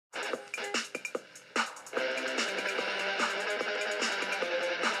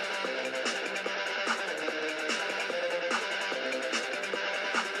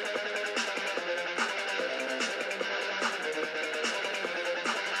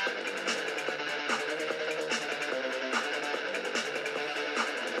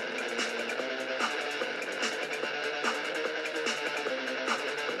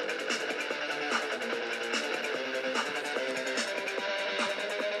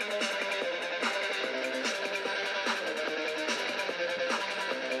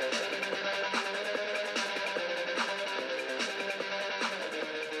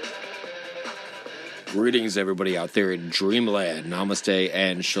Greetings, everybody out there in Dreamland. Namaste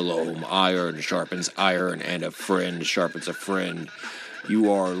and Shalom. Iron sharpens iron, and a friend sharpens a friend.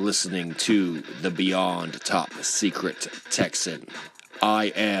 You are listening to the Beyond Top Secret Texan.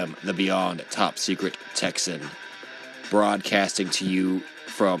 I am the Beyond Top Secret Texan, broadcasting to you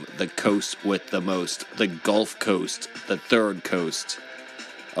from the coast with the most, the Gulf Coast, the third coast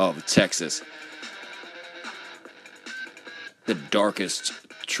of Texas. The darkest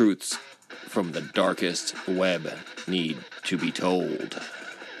truths from the darkest web need to be told.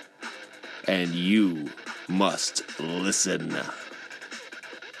 And you must listen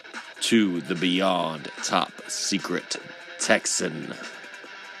to the Beyond Top Secret Texan.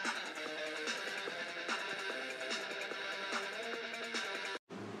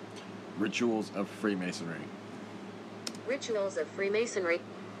 Rituals of Freemasonry. Rituals of Freemasonry.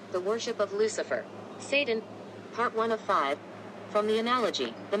 The worship of Lucifer, Satan. Part 1 of 5. From the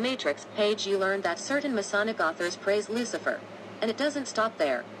analogy, The Matrix page, you learn that certain Masonic authors praise Lucifer. And it doesn't stop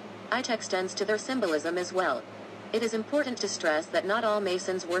there. It extends to their symbolism as well. It is important to stress that not all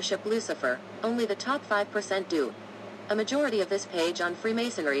Masons worship Lucifer, only the top 5% do. A majority of this page on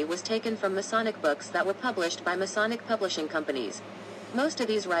Freemasonry was taken from Masonic books that were published by Masonic publishing companies. Most of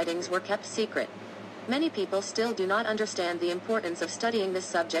these writings were kept secret. Many people still do not understand the importance of studying this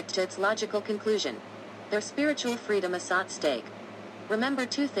subject to its logical conclusion. Their spiritual freedom is at stake. Remember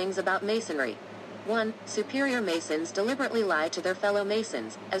two things about Masonry. 1. Superior Masons deliberately lie to their fellow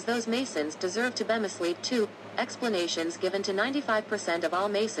Masons, as those Masons deserve to be misled. 2. Explanations given to 95% of all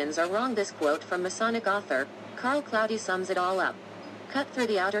Masons are wrong. This quote from Masonic author Carl Cloudy sums it all up. Cut through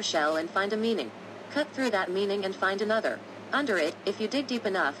the outer shell and find a meaning. Cut through that meaning and find another. Under it, if you dig deep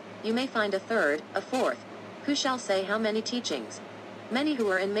enough, you may find a third, a fourth. Who shall say how many teachings? Many who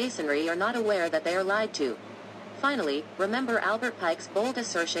are in Masonry are not aware that they are lied to. Finally, remember Albert Pike's bold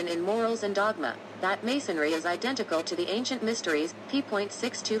assertion in Morals and Dogma, that Masonry is identical to the ancient mysteries,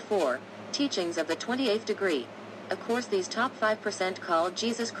 p.624, teachings of the 28th degree. Of course, these top 5% call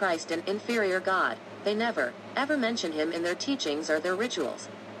Jesus Christ an inferior God. They never, ever mention him in their teachings or their rituals.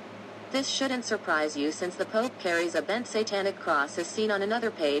 This shouldn't surprise you, since the Pope carries a bent satanic cross as seen on another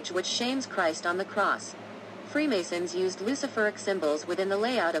page, which shames Christ on the cross. Freemasons used Luciferic symbols within the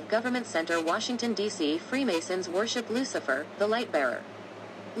layout of Government Center, Washington, D.C. Freemasons worship Lucifer, the light-bearer.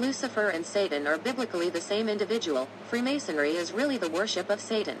 Lucifer and Satan are biblically the same individual. Freemasonry is really the worship of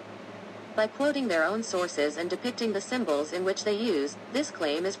Satan. By quoting their own sources and depicting the symbols in which they use, this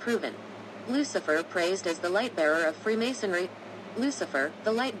claim is proven. Lucifer praised as the light-bearer of Freemasonry. Lucifer,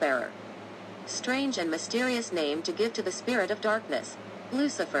 the light-bearer. Strange and mysterious name to give to the spirit of darkness.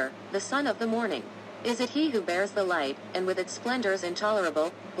 Lucifer, the son of the morning. Is it he who bears the light, and with its splendors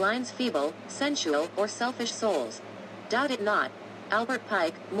intolerable, blinds feeble, sensual, or selfish souls? Doubt it not. Albert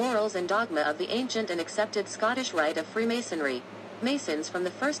Pike, Morals and Dogma of the Ancient and Accepted Scottish Rite of Freemasonry. Masons from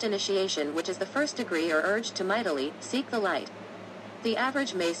the first initiation, which is the first degree, are urged to mightily seek the light. The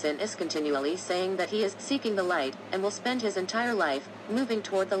average Mason is continually saying that he is seeking the light, and will spend his entire life moving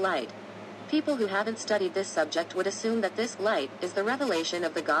toward the light. People who haven't studied this subject would assume that this light is the revelation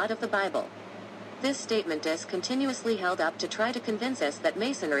of the God of the Bible. This statement is continuously held up to try to convince us that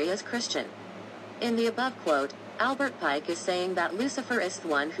Masonry is Christian. In the above quote, Albert Pike is saying that Lucifer is the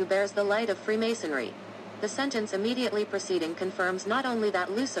one who bears the light of Freemasonry. The sentence immediately preceding confirms not only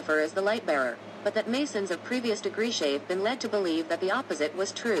that Lucifer is the light-bearer, but that Masons of previous degree have been led to believe that the opposite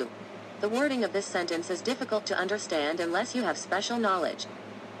was true. The wording of this sentence is difficult to understand unless you have special knowledge.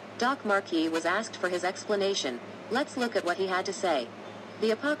 Doc Marquis was asked for his explanation. Let's look at what he had to say. The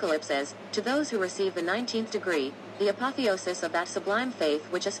Apocalypse is, to those who receive the 19th degree, the apotheosis of that sublime faith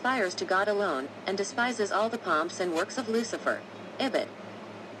which aspires to God alone, and despises all the pomps and works of Lucifer. Ibid.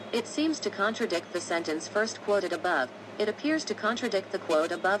 It seems to contradict the sentence first quoted above. It appears to contradict the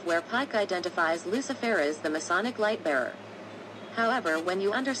quote above where Pike identifies Lucifer as the Masonic light-bearer. However, when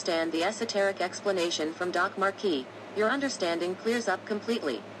you understand the esoteric explanation from Doc Marquis, your understanding clears up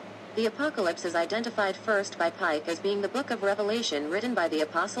completely. The Apocalypse is identified first by Pike as being the book of Revelation written by the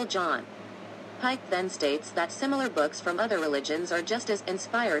Apostle John. Pike then states that similar books from other religions are just as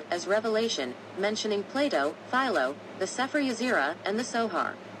inspired as Revelation, mentioning Plato, Philo, the Sefer Yetzirah, and the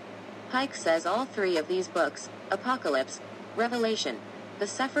Zohar. Pike says all three of these books, Apocalypse, Revelation, the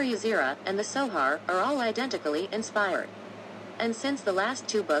Sefer Yetzirah, and the Zohar, are all identically inspired. And since the last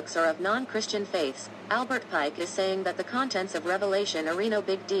two books are of non-Christian faiths, Albert Pike is saying that the contents of Revelation are no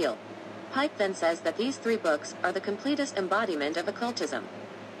big deal. Pike then says that these three books are the completest embodiment of occultism.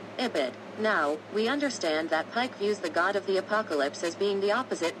 Ibid. Now, we understand that Pike views the God of the Apocalypse as being the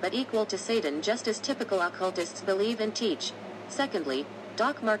opposite but equal to Satan, just as typical occultists believe and teach. Secondly,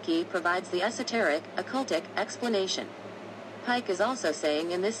 Doc Marquis provides the esoteric, occultic explanation. Pike is also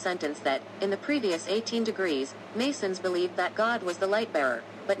saying in this sentence that, in the previous 18 degrees, Masons believed that God was the light-bearer,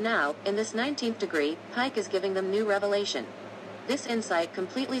 but now, in this 19th degree, Pike is giving them new revelation. This insight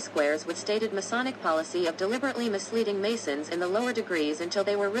completely squares with stated Masonic policy of deliberately misleading Masons in the lower degrees until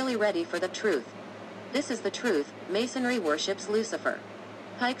they were really ready for the truth. This is the truth, Masonry worships Lucifer.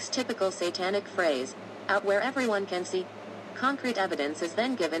 Pike's typical satanic phrase, out where everyone can see. Concrete evidence is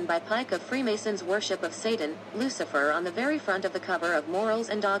then given by Pike of Freemasons' worship of Satan, Lucifer on the very front of the cover of Morals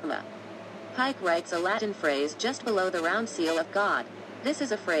and Dogma. Pike writes a Latin phrase just below the round seal of God. This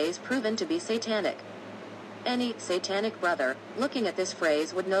is a phrase proven to be satanic. Any satanic brother, looking at this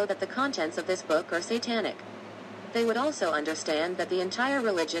phrase would know that the contents of this book are satanic. They would also understand that the entire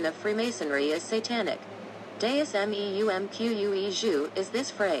religion of Freemasonry is satanic. Deus meumque jou is this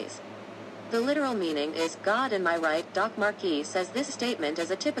phrase. The literal meaning is, God in my right. Doc Marquis says this statement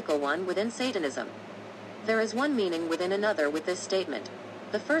is a typical one within Satanism. There is one meaning within another with this statement.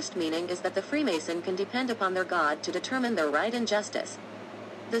 The first meaning is that the Freemason can depend upon their God to determine their right and justice.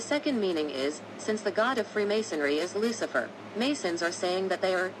 The second meaning is, since the God of Freemasonry is Lucifer, Masons are saying that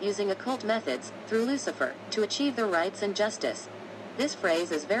they are using occult methods, through Lucifer, to achieve their rights and justice. This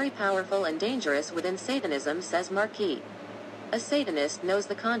phrase is very powerful and dangerous within Satanism, says Marquis. A Satanist knows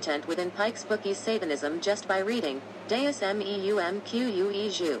the content within Pike's Bookie's Satanism just by reading, Deus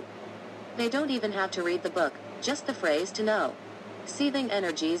meumque jou. They don't even have to read the book, just the phrase to know. Seething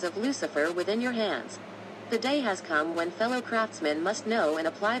energies of Lucifer within your hands. The day has come when fellow craftsmen must know and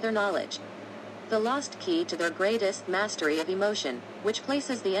apply their knowledge. The lost key to their greatest mastery of emotion, which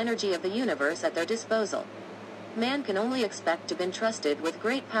places the energy of the universe at their disposal. Man can only expect to be entrusted with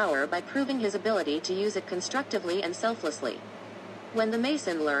great power by proving his ability to use it constructively and selflessly. When the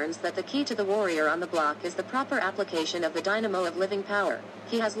Mason learns that the key to the warrior on the block is the proper application of the dynamo of living power,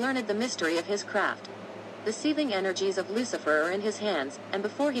 he has learned the mystery of his craft. The seething energies of Lucifer are in his hands, and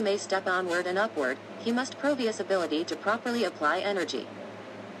before he may step onward and upward, he must prove his ability to properly apply energy.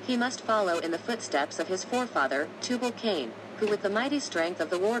 He must follow in the footsteps of his forefather, Tubaal Caine, who with the mighty strength of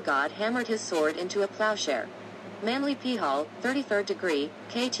the war god hammered his sword into a plowshare. Manly P. Hall, 33rd degree,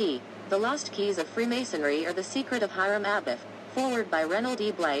 KT. The Lost Keys of Freemasonry are the Secret of Hiram Abiff. Forward by Reynold E.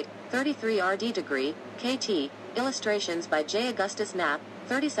 Blight, 33 RD degree, KT, illustrations by J. Augustus Knapp,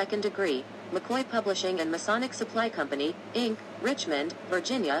 32nd degree, McCoy Publishing and Masonic Supply Company, Inc., Richmond,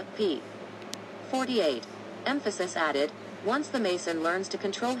 Virginia, p. 48. Emphasis added, once the Mason learns to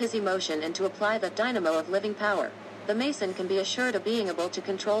control his emotion and to apply the dynamo of living power, the Mason can be assured of being able to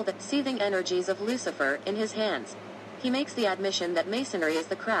control the seething energies of Lucifer in his hands. He makes the admission that Masonry is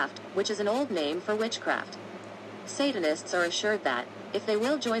the craft, which is an old name for witchcraft. Satanists are assured that, if they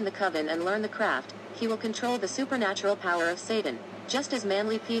will join the coven and learn the craft, he will control the supernatural power of Satan, just as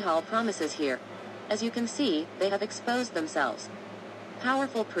Manly P. Hall promises here. As you can see, they have exposed themselves.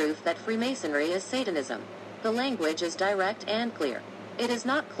 Powerful proof that Freemasonry is Satanism. The language is direct and clear. It is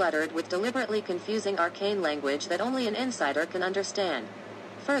not cluttered with deliberately confusing arcane language that only an insider can understand.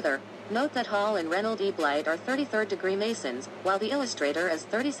 Further, note that Hall and Reynold E. Blight are 33rd degree Masons, while the illustrator is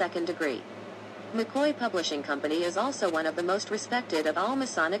 32nd degree. McCoy Publishing Company is also one of the most respected of all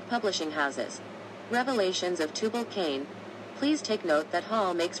Masonic publishing houses. Revelations of Tubaal Caine. Please take note that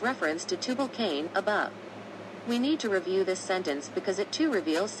Hall makes reference to Tubaal Caine above. We need to review this sentence because it too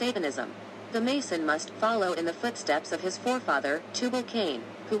reveals Satanism. The Mason must follow in the footsteps of his forefather, Tubaal Caine,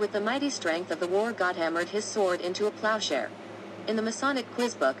 who with the mighty strength of the war god hammered his sword into a plowshare. In the Masonic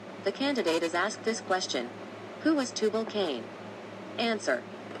Quiz Book, the candidate is asked this question. Who was Tubaal Caine? Answer.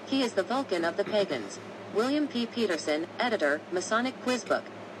 He is the Vulcan of the Pagans. William P. Peterson, editor, Masonic Quiz Book.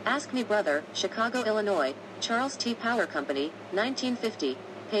 Ask Me Brother, Chicago, Illinois, Charles T. Power Company, 1950,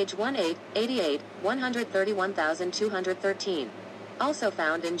 page 1888, 131,213. Also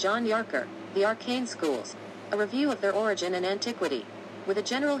found in John Yarker, The Arcane Schools. A review of their origin and antiquity. With a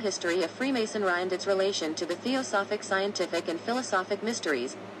general history of Freemasonry and its relation to the theosophic scientific and philosophic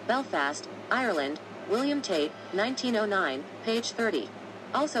mysteries, Belfast, Ireland, William Tate, 1909, page 30.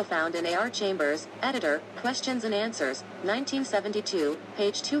 Also found in A.R. Chambers, editor, Questions and Answers, 1972,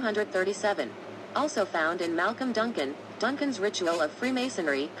 page 237. Also found in Malcolm Duncan, Duncan's Ritual of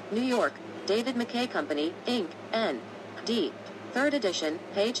Freemasonry, New York, David McKay Company, Inc., N.D. 3rd edition,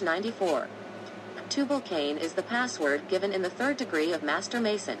 page 94. Tubaal Caine is the password given in the 3rd degree of Master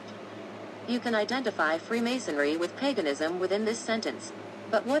Mason. You can identify Freemasonry with paganism within this sentence.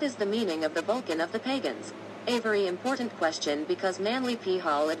 But what is the meaning of the Vulcan of the Pagans? A very important question because Manly P.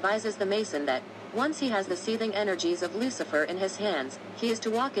 Hall advises the Mason that, once he has the seething energies of Lucifer in his hands, he is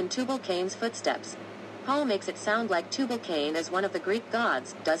to walk in Tubaal Caine's footsteps. Paul makes it sound like Tubaal Caine is one of the Greek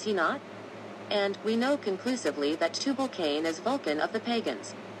gods, does he not? And we know conclusively that Tubaal Caine is Vulcan of the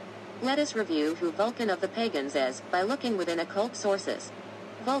pagans. Let us review who Vulcan of the pagans is, by looking within occult sources.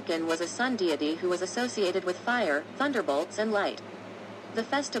 Vulcan was a sun deity who was associated with fire, thunderbolts and light. The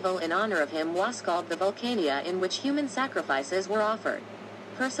festival in honor of him was called the Vulcania, in which human sacrifices were offered.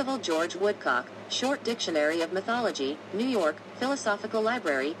 Percival George Woodcock, Short Dictionary of Mythology, New York, Philosophical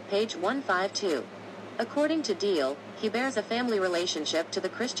Library, page 152. According to Deal, he bears a family relationship to the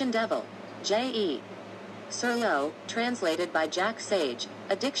Christian devil, J.E. Surlow, translated by Jack Sage,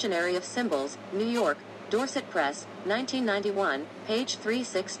 A Dictionary of Symbols, New York, Dorset Press, 1991, page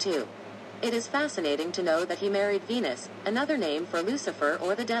 362. It is fascinating to know that he married Venus, another name for Lucifer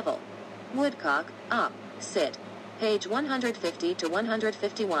or the devil. Woodcock, Op. Cit. Page 150 to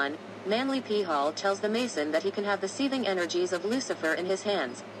 151, Manly P. Hall tells the Mason that he can have the seething energies of Lucifer in his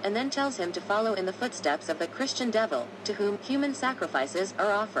hands, and then tells him to follow in the footsteps of the Christian devil, to whom human sacrifices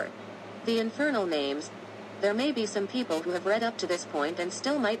are offered. The infernal names. There may be some people who have read up to this point and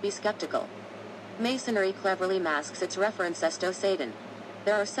still might be skeptical. Masonry cleverly masks its references to Satan.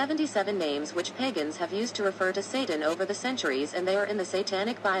 There are 77 names which pagans have used to refer to Satan over the centuries, and they are in the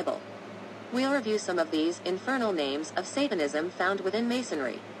Satanic Bible. We'll review some of these infernal names of Satanism found within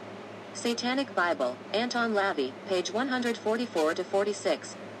Masonry. Satanic Bible, Anton LaVey, page 144 to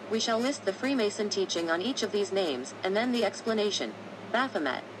 46. We shall list the Freemason teaching on each of these names, and then the explanation.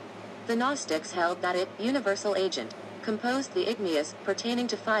 Baphomet. The Gnostics held that it, universal agent, composed the igneous, pertaining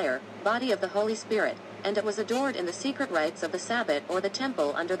to fire, body of the Holy Spirit, and it was adored in the secret rites of the Sabbat or the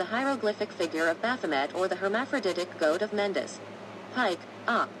temple under the hieroglyphic figure of Baphomet or the hermaphroditic goat of Mendes. Pike,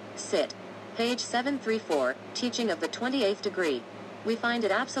 Op. Cit. Page 734, Teaching of the 28th Degree. We find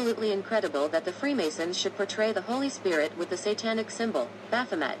it absolutely incredible that the Freemasons should portray the Holy Spirit with the satanic symbol,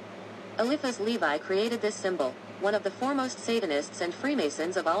 Baphomet. Eliphas Levi created this symbol, one of the foremost Satanists and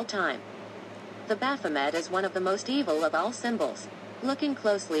Freemasons of all time. The Baphomet is one of the most evil of all symbols. Looking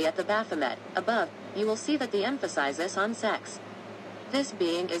closely at the Baphomet, above, you will see that the emphasis on sex. This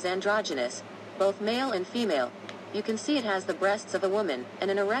being is androgynous, both male and female. You can see it has the breasts of a woman,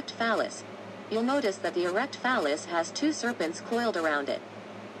 and an erect phallus. You'll notice that the erect phallus has two serpents coiled around it.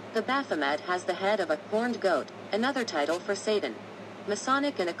 The Baphomet has the head of a horned goat, another title for Satan.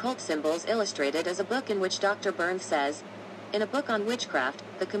 Masonic and Occult Symbols Illustrated is a book in which Dr. Burns says, in a book on witchcraft,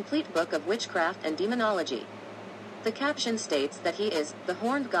 the complete book of witchcraft and demonology. The caption states that he is the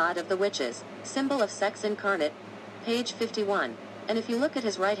horned god of the witches, symbol of sex incarnate, page 51, and if you look at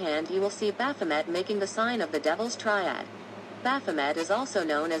his right hand you will see Baphomet making the sign of the devil's triad. Baphomet is also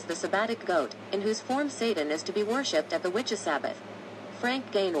known as the Sabbatic goat, in whose form Satan is to be worshipped at the witches' Sabbath.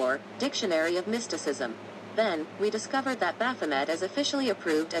 Frank Gaynor, Dictionary of Mysticism. Then, we discovered that Baphomet is officially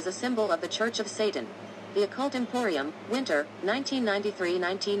approved as a symbol of the Church of Satan. The Occult Emporium, Winter,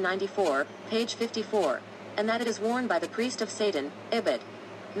 1993-1994, page 54, and that it is worn by the priest of Satan, Ibid.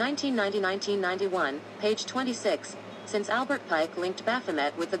 1990-1991, page 26. Since Albert Pike linked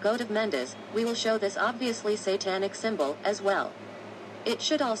Baphomet with the goat of Mendes, we will show this obviously satanic symbol as well. It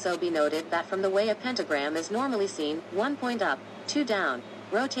should also be noted that from the way a pentagram is normally seen, 1 point up, 2 down,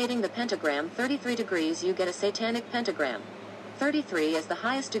 rotating the pentagram 33 degrees you get a satanic pentagram. 33 is the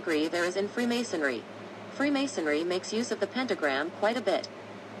highest degree there is in Freemasonry. Freemasonry makes use of the pentagram quite a bit.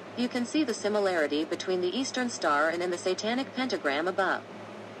 You can see the similarity between the Eastern Star and in the satanic pentagram above.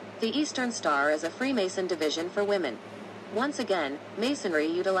 The Eastern Star is a Freemason division for women. Once again, Masonry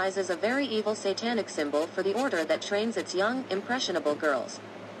utilizes a very evil satanic symbol for the order that trains its young, impressionable girls.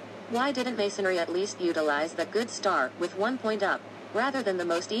 Why didn't Masonry at least utilize the good star, with 1 point up, rather than the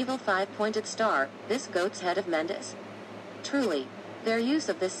most evil 5-pointed star, this goat's head of Mendes? Truly, their use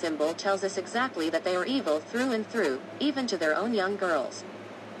of this symbol tells us exactly that they are evil through and through, even to their own young girls.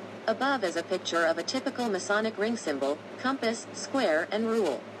 Above is a picture of a typical Masonic ring symbol, compass, square, and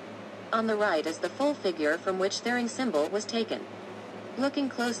rule. On the right is the full figure from which their ring symbol was taken. Looking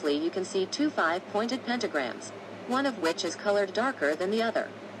closely you can see 2 5-pointed pentagrams, one of which is colored darker than the other.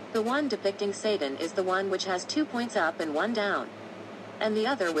 The one depicting Satan is the one which has 2 points up and 1 down, and the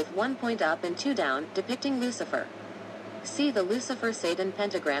other with 1 point up and 2 down, depicting Lucifer. See the Lucifer-Satan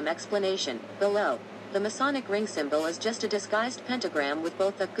pentagram explanation, below. The Masonic ring symbol is just a disguised pentagram with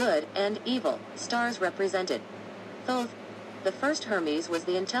both the good and evil stars represented. Thoth, the first Hermes, was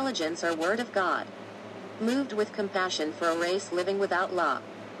the intelligence or word of God. Moved with compassion for a race living without law,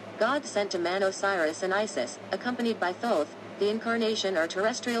 God sent to man Osiris and Isis, accompanied by Thoth, the incarnation or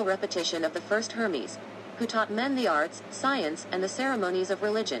terrestrial repetition of the first Hermes, who taught men the arts, science, and the ceremonies of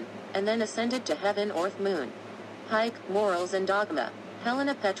religion, and then ascended to heaven or moon. Pike, Morals and Dogma.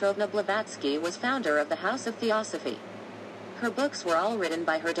 Helena Petrovna Blavatsky was founder of the House of Theosophy. Her books were all written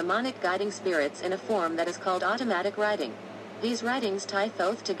by her demonic guiding spirits in a form that is called automatic writing. These writings tie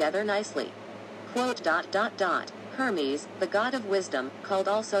Thoth together nicely. Quote, Hermes, the god of wisdom, called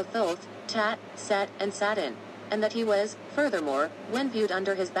also Thoth, Tat, Set, and Saturn, and that he was, furthermore, when viewed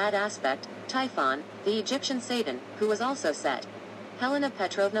under his bad aspect, Typhon, the Egyptian Satan, who was also Set. Helena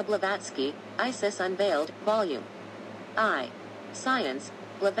Petrovna Blavatsky, Isis Unveiled, Volume I. Science.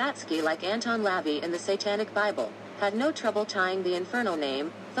 Blavatsky, like Anton LaVey in the Satanic Bible, had no trouble tying the infernal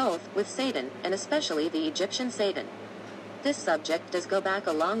name, Thoth, with Satan, and especially the Egyptian Satan. This subject does go back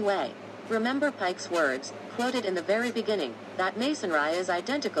a long way. Remember Pike's words, quoted in the very beginning, that Masonry is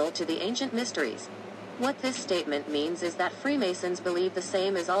identical to the ancient mysteries. What this statement means is that Freemasons believe the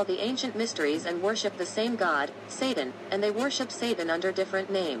same as all the ancient mysteries and worship the same God, Satan, and they worship Satan under different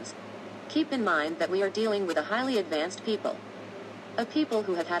names. Keep in mind that we are dealing with a highly advanced people. A people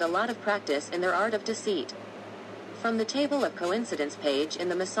who have had a lot of practice in their art of deceit. From the Table of Coincidence page in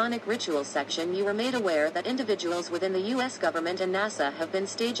the Masonic Rituals section, you were made aware that individuals within the U.S. government and NASA have been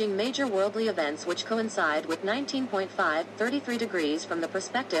staging major worldly events which coincide with 19.533 degrees from the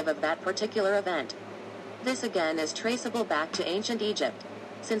perspective of that particular event. This again is traceable back to ancient Egypt,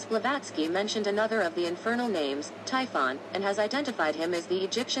 since Blavatsky mentioned another of the infernal names, Typhon, and has identified him as the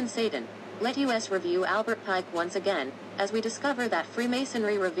Egyptian Satan. Let us review Albert Pike once again, as we discover that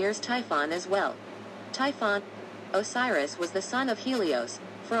Freemasonry reveres Typhon as well. Typhon, Osiris, was the son of Helios,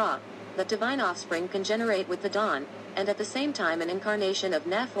 Phra, that divine offspring can generate with the dawn, and at the same time an incarnation of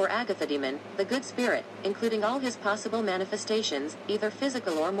Neph or Agatha demon, the good spirit, including all his possible manifestations, either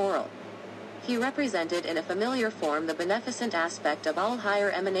physical or moral. He represented in a familiar form the beneficent aspect of all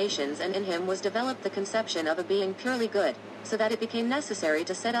higher emanations, and in him was developed the conception of a being purely good, so that it became necessary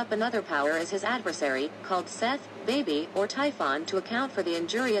to set up another power as his adversary, called Seth, Baby, or Typhon, to account for the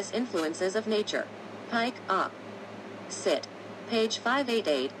injurious influences of nature. Pike, Op. Sit. Page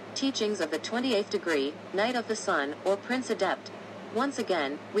 588, Teachings of the 28th Degree, Knight of the Sun, or Prince Adept. Once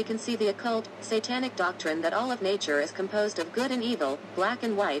again, we can see the occult, satanic doctrine that all of nature is composed of good and evil, black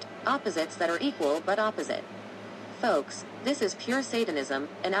and white, opposites that are equal but opposite. Folks, this is pure Satanism,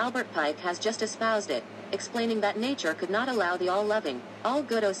 and Albert Pike has just espoused it, explaining that nature could not allow the all-loving,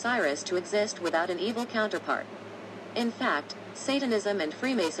 all-good Osiris to exist without an evil counterpart. In fact, Satanism and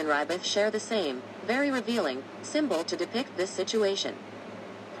Freemasonry both share the same, very revealing, symbol to depict this situation.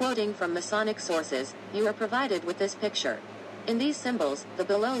 Quoting from Masonic sources, you are provided with this picture. In these symbols, the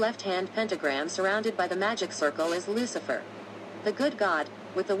below left-hand pentagram surrounded by the magic circle is Lucifer, the good god,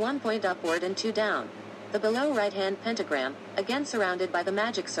 with the 1 point upward and 2 down. The below right-hand pentagram, again surrounded by the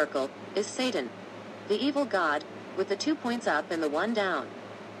magic circle, is Satan, the evil god, with the 2 points up and the 1 down.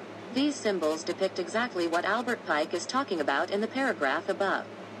 These symbols depict exactly what Albert Pike is talking about in the paragraph above.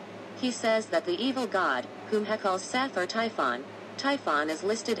 He says that the evil god, whom he calls Seth or Typhon, Typhon is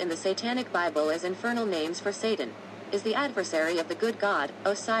listed in the Satanic Bible as infernal names for Satan, is the adversary of the good god,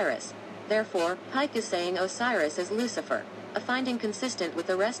 Osiris. Therefore, Pike is saying Osiris is Lucifer, a finding consistent with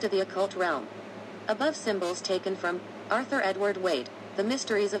the rest of the occult realm. Above symbols taken from Arthur Edward Waite, The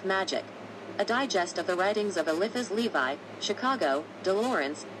Mysteries of Magic, a digest of the writings of Eliphas Levi, Chicago,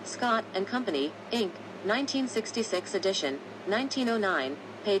 DeLawrence, Scott and Company, Inc., 1966 edition, 1909,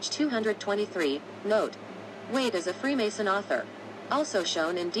 page 223, note. Waite is a Freemason author. Also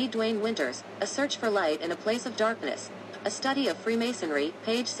shown in D. Dwayne Winters, A Search for Light in a Place of Darkness, a study of Freemasonry,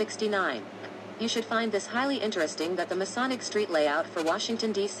 page 69. You should find this highly interesting that the Masonic street layout for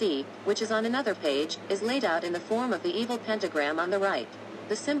Washington, D.C., which is on another page, is laid out in the form of the evil pentagram on the right,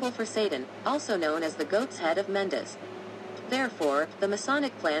 the symbol for Satan, also known as the goat's head of Mendes. Therefore, the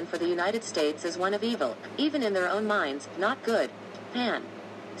Masonic plan for the United States is one of evil, even in their own minds, not good. Pan.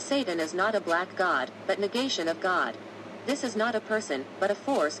 Satan is not a black god, but negation of God. This is not a person, but a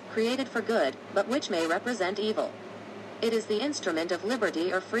force, created for good, but which may represent evil. It is the instrument of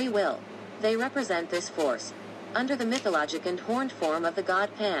liberty or free will. They represent this force, under the mythologic and horned form of the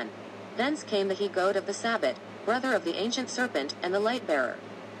god Pan. Thence came the he-goat of the Sabbath, brother of the ancient serpent and the light-bearer.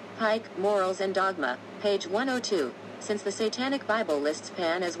 Pike, Morals and Dogma, page 102. Since the Satanic Bible lists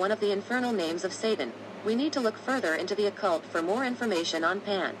Pan as one of the infernal names of Satan, we need to look further into the occult for more information on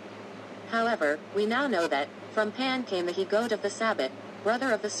Pan. However, we now know that, from Pan came the he-goat of the Sabbath,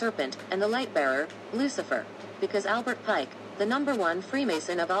 brother of the serpent, and the light-bearer, Lucifer, because Albert Pike, the #1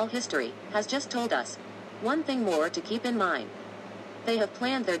 Freemason of all history, has just told us. One thing more to keep in mind. They have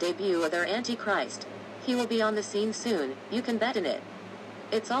planned their debut of their Antichrist. He will be on the scene soon, you can bet in it.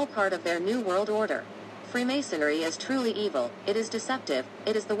 It's all part of their new world order. Freemasonry is truly evil, it is deceptive,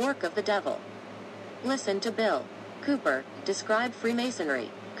 it is the work of the devil. Listen to Bill. Cooper, describe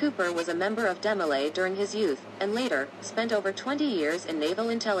Freemasonry. Cooper was a member of Demolay during his youth, and later, spent over 20 years in naval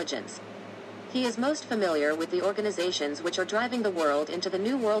intelligence. He is most familiar with the organizations which are driving the world into the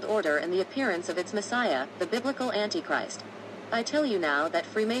New World Order and the appearance of its Messiah, the biblical Antichrist. I tell you now that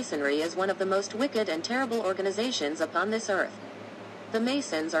Freemasonry is one of the most wicked and terrible organizations upon this earth. The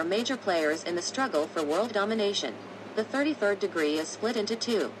Masons are major players in the struggle for world domination. The 33rd degree is split into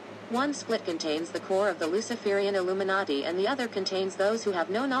two. One split contains the core of the Luciferian Illuminati and the other contains those who have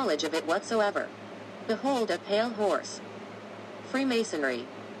no knowledge of it whatsoever. Behold a pale horse. Freemasonry.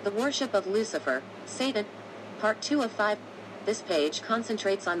 The worship of Lucifer, Satan. Part 2 of 5. This page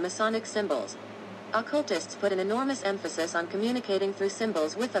concentrates on Masonic symbols. Occultists put an enormous emphasis on communicating through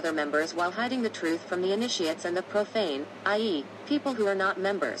symbols with other members while hiding the truth from the initiates and the profane, i.e., people who are not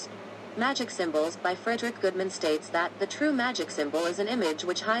members. Magic Symbols by Frederick Goodman states that the true magic symbol is an image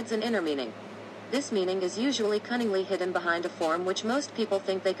which hides an inner meaning. This meaning is usually cunningly hidden behind a form which most people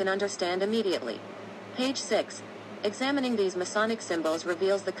think they can understand immediately. Page 6. Examining these Masonic symbols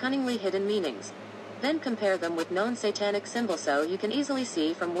reveals the cunningly hidden meanings. Then compare them with known satanic symbols so you can easily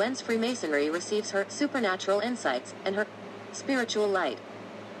see from whence Freemasonry receives her supernatural insights and her spiritual light.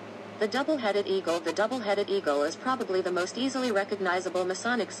 The double-headed eagle. The double-headed eagle is probably the most easily recognizable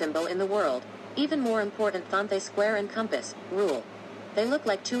Masonic symbol in the world. Even more important than the square and compass rule. They look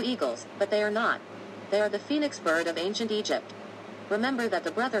like two eagles, but they are not. They are the phoenix bird of ancient Egypt. Remember that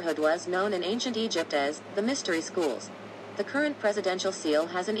the Brotherhood was known in ancient Egypt as the Mystery Schools. The current presidential seal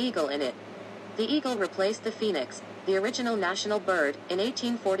has an eagle in it. The eagle replaced the phoenix, the original national bird, in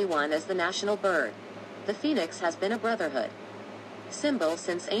 1841 as the national bird. The phoenix has been a Brotherhood symbol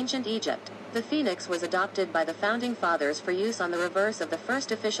since ancient Egypt. The phoenix was adopted by the Founding Fathers for use on the reverse of the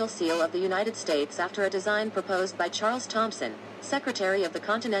first official seal of the United States after a design proposed by Charles Thompson, Secretary of the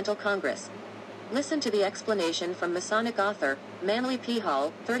Continental Congress. Listen to the explanation from Masonic author, Manly P.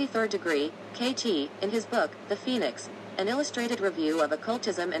 Hall, 33rd degree, KT, in his book, The Phoenix, an illustrated review of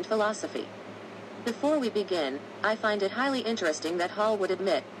occultism and philosophy. Before we begin, I find it highly interesting that Hall would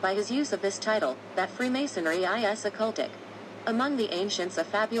admit, by his use of this title, that Freemasonry is occultic. Among the ancients, a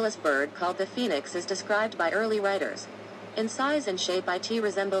fabulous bird called the phoenix is described by early writers. In size and shape it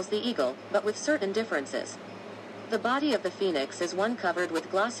resembles the eagle, but with certain differences. The body of the phoenix is one covered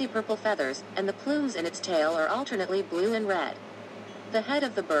with glossy purple feathers, and the plumes in its tail are alternately blue and red. The head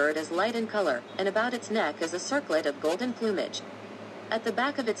of the bird is light in color, and about its neck is a circlet of golden plumage. At the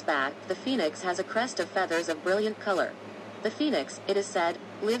back of its back, the phoenix has a crest of feathers of brilliant color. The phoenix, it is said,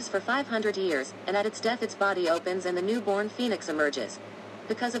 lives for 500 years, and at its death its body opens and the newborn phoenix emerges.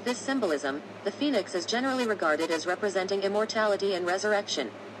 Because of this symbolism, the phoenix is generally regarded as representing immortality and resurrection.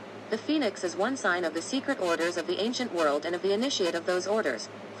 The phoenix is one sign of the secret orders of the ancient world and of the initiate of those orders,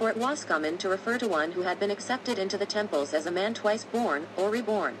 for it was common to refer to one who had been accepted into the temples as a man twice born, or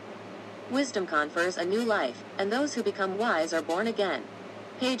reborn. Wisdom confers a new life, and those who become wise are born again.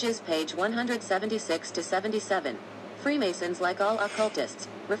 Page 176 to 77. Freemasons, like all occultists,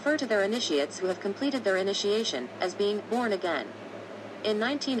 refer to their initiates who have completed their initiation as being born again. In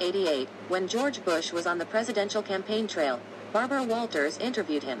 1988, when George Bush was on the presidential campaign trail, Barbara Walters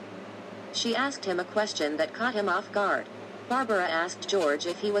interviewed him. She asked him a question that caught him off guard. Barbara asked George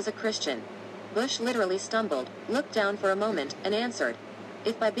if he was a Christian. Bush literally stumbled, looked down for a moment, and answered,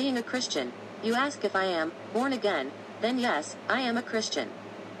 "If by being a Christian, you ask if I am born again, then yes, I am a Christian."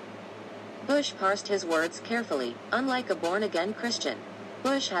 Bush parsed his words carefully. Unlike a born-again Christian,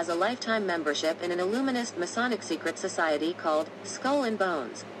 Bush has a lifetime membership in an Illuminist Masonic secret society called Skull and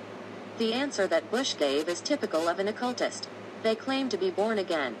Bones. The answer that Bush gave is typical of an occultist. They claim to be born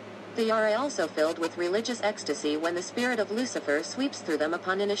again. They are also filled with religious ecstasy when the spirit of Lucifer sweeps through them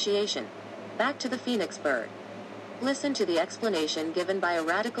upon initiation. Back to the phoenix bird. Listen to the explanation given by a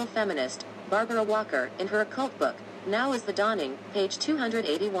radical feminist, Barbara Walker, in her occult book, Now is the Dawning, page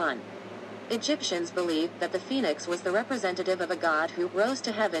 281. Egyptians believed that the phoenix was the representative of a god who rose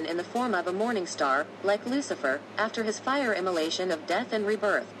to heaven in the form of a morning star, like Lucifer, after his fire immolation of death and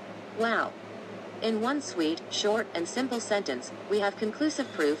rebirth. Wow! In one sweet, short, and simple sentence, we have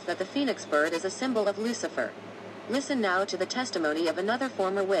conclusive proof that the phoenix bird is a symbol of Lucifer. Listen now to the testimony of another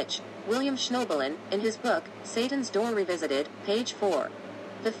former witch, William Schnoebelen, in his book, Satan's Door Revisited, page 4.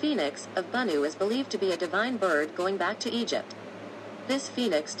 The phoenix of Bunu is believed to be a divine bird going back to Egypt. This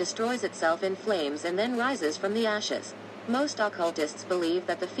phoenix destroys itself in flames and then rises from the ashes. Most occultists believe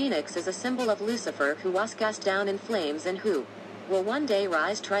that the phoenix is a symbol of Lucifer who was cast down in flames and who will one day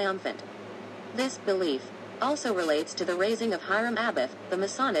rise triumphant. This belief also relates to the raising of Hiram Abiff, the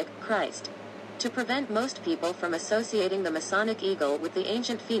Masonic Christ. To prevent most people from associating the Masonic eagle with the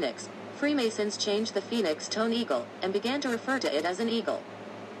ancient phoenix, Freemasons changed the phoenix to an eagle, and began to refer to it as an eagle.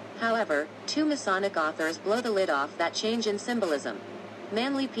 However, two Masonic authors blow the lid off that change in symbolism.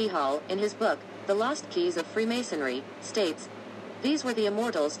 Manly P. Hall, in his book, The Lost Keys of Freemasonry, states, "These were the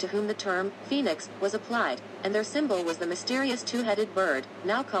immortals to whom the term, phoenix, was applied, and their symbol was the mysterious two-headed bird,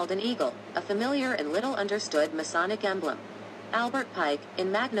 now called an eagle, a familiar and little understood Masonic emblem." Albert Pike,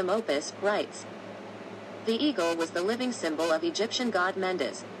 in Magnum Opus, writes, "The eagle was the living symbol of Egyptian god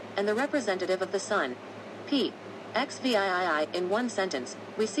Mendes, and the representative of the sun. P. XVIII. In one sentence,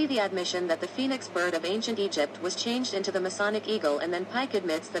 we see the admission that the phoenix bird of ancient Egypt was changed into the Masonic eagle, and then Pike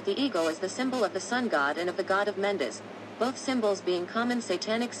admits that the eagle is the symbol of the sun god and of the god of Mendes, both symbols being common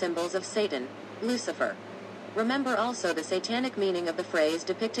satanic symbols of Satan, Lucifer. Remember also the satanic meaning of the phrase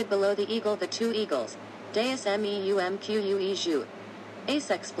depicted below the eagle, the two eagles, Deus meumque jou. Ace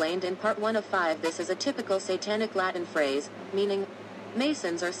explained in part 1 of 5 this is a typical satanic Latin phrase, meaning,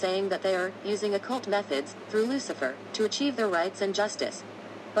 Masons are saying that they are using occult methods, through Lucifer, to achieve their rights and justice.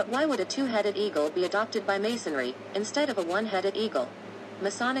 But why would a two-headed eagle be adopted by Masonry, instead of a one-headed eagle?"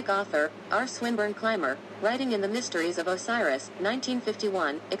 Masonic author, R. Swinburne Clymer, writing in The Mysteries of Osiris,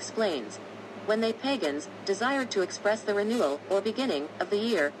 1951, explains, "When they pagans desired to express the renewal, or beginning, of the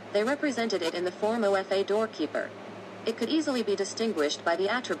year, they represented it in the form of a doorkeeper. It could easily be distinguished by the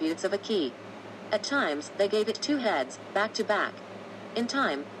attributes of a key. At times, they gave it two heads, back to back. In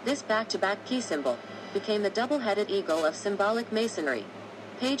time, this back-to-back key symbol became the double-headed eagle of symbolic Masonry."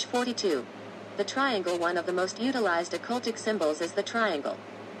 Page 42. The triangle. One of the most utilized occultic symbols is the triangle.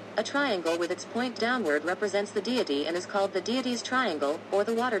 A triangle with its point downward represents the deity and is called the deity's triangle, or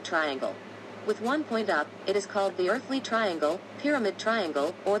the water triangle. With one point up, it is called the earthly triangle, pyramid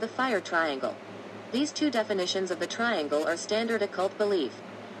triangle, or the fire triangle. These two definitions of the triangle are standard occult belief.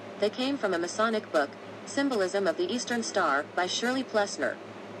 They came from a Masonic book, Symbolism of the Eastern Star, by Shirley Plessner.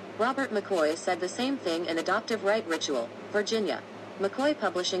 Robert McCoy said the same thing in Adoptive Rite Ritual, Virginia. McCoy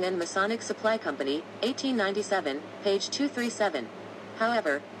Publishing and Masonic Supply Company, 1897, page 237.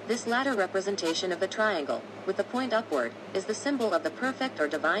 However, this latter representation of the triangle, with the point upward, is the symbol of the perfect or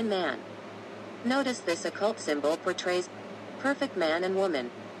divine man. Notice this occult symbol portrays perfect man and woman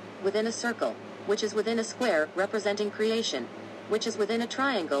within a circle, which is within a square, representing creation, which is within a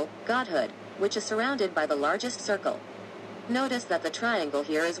triangle, godhood, which is surrounded by the largest circle. Notice that the triangle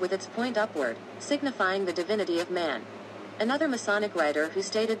here is with its point upward, signifying the divinity of man. Another Masonic writer who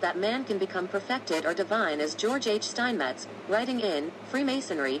stated that man can become perfected or divine is George H. Steinmetz, writing in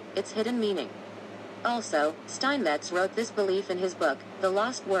Freemasonry, Its Hidden Meaning. Also, Steinmetz wrote this belief in his book, The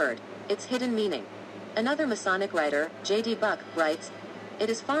Lost Word, Its Hidden Meaning. Another Masonic writer, J.D. Buck, writes, "It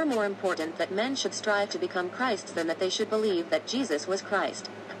is far more important that men should strive to become Christs than that they should believe that Jesus was Christ."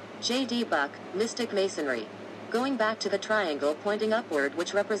 J.D. Buck, Mystic Masonry. Going back to the triangle pointing upward,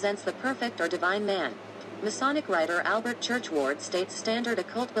 which represents the perfect or divine man, Masonic writer Albert Churchward states standard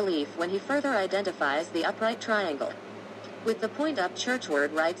occult belief when he further identifies the upright triangle. With the point up,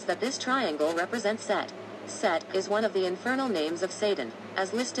 Churchward writes that this triangle represents Set. Set is one of the infernal names of Satan,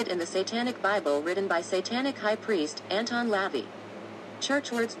 as listed in the Satanic Bible written by Satanic High Priest Anton LaVey.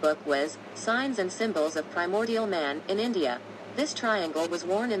 Churchward's book was Signs and Symbols of Primordial Man. In India, this triangle was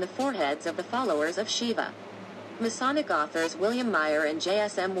worn in the foreheads of the followers of Shiva. Masonic authors William Meyer and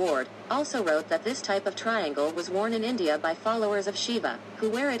J.S.M. Ward also wrote that this type of triangle was worn in India by followers of Shiva, who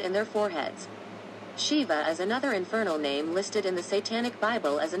wear it in their foreheads. Shiva is another infernal name listed in the Satanic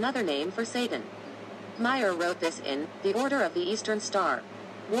Bible as another name for Satan. Meyer wrote this in The Order of the Eastern Star.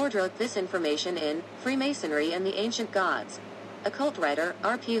 Ward wrote this information in Freemasonry and the Ancient Gods. Occult writer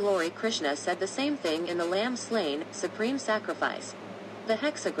R.P. Laurie Krishna said the same thing in The Lamb Slain, Supreme Sacrifice. The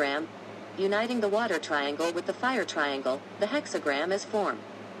hexagram, uniting the water triangle with the fire triangle, the hexagram is formed.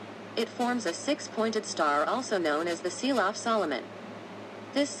 It forms a six-pointed star also known as the Seal of Solomon.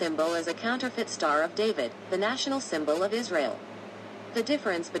 This symbol is a counterfeit Star of David, the national symbol of Israel. The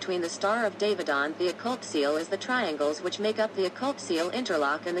difference between the Star of David on the occult seal is the triangles which make up the occult seal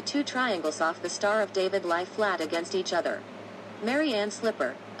interlock and the two triangles off the Star of David lie flat against each other. Mary Ann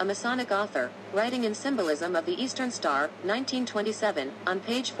Slipper, a Masonic author, writing in Symbolism of the Eastern Star, 1927, on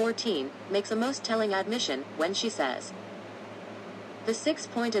page 14, makes a most telling admission when she says, "The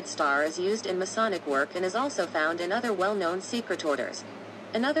six-pointed star is used in Masonic work and is also found in other well-known secret orders."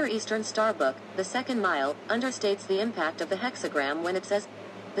 Another Eastern Star book, The Second Mile, understates the impact of the hexagram when it says,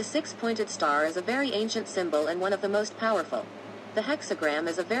 "The six-pointed star is a very ancient symbol and one of the most powerful. The hexagram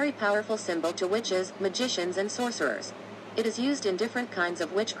is a very powerful symbol to witches, magicians and sorcerers. It is used in different kinds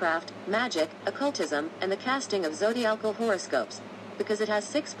of witchcraft, magic, occultism, and the casting of zodiacal horoscopes. because it has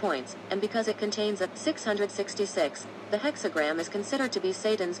 6 points, and because it contains a 666, the hexagram is considered to be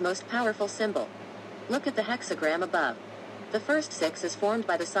Satan's most powerful symbol. Look at the hexagram above. The first 6 is formed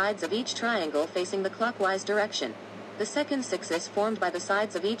by the sides of each triangle facing the clockwise direction. The second 6 is formed by the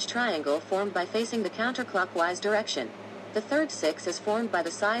sides of each triangle formed by facing the counterclockwise direction. The third 6 is formed by the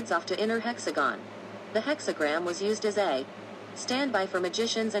sides off to inner hexagon. The hexagram was used as a standby for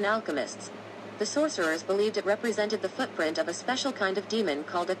magicians and alchemists. The sorcerers believed it represented the footprint of a special kind of demon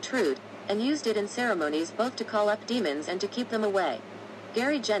called a Druid, and used it in ceremonies both to call up demons and to keep them away.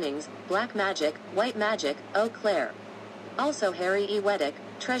 Gary Jennings, Black Magic, White Magic, Eau Claire. Also Harry E. Weddick,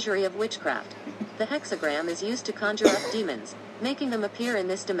 Treasury of Witchcraft. The hexagram is used to conjure up demons, making them appear in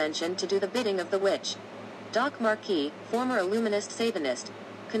this dimension to do the bidding of the witch. Doc Marquis, former Illuminist Satanist,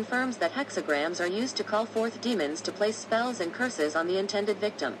 confirms that hexagrams are used to call forth demons to place spells and curses on the intended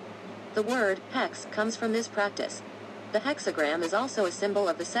victim. The word hex comes from this practice. The hexagram is also a symbol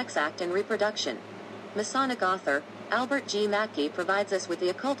of the sex act and reproduction. Masonic author Albert G. Mackey provides us with the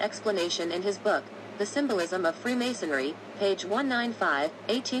occult explanation in his book, The Symbolism of Freemasonry, page 195,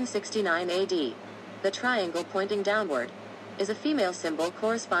 1869 AD. The triangle pointing downward is a female symbol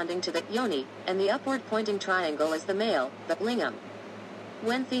corresponding to the yoni, and the upward pointing triangle is the male, the lingam.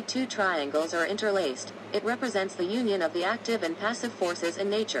 When the two triangles are interlaced, it represents the union of the active and passive forces in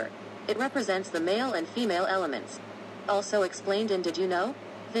nature. It represents the male and female elements. Also explained in Did You Know?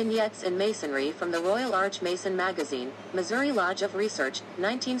 Vignettes in Masonry from the Royal Arch Mason Magazine, Missouri Lodge of Research,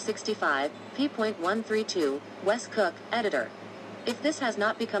 1965, p.132, Wes Cook, editor. If this has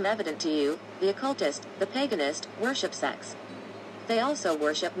not become evident to you, the occultist, the paganist, worship sex. They also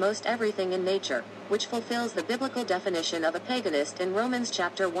worship most everything in nature, which fulfills the biblical definition of a paganist in Romans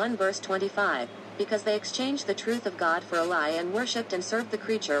chapter 1 verse 25, because they exchanged the truth of God for a lie and worshipped and served the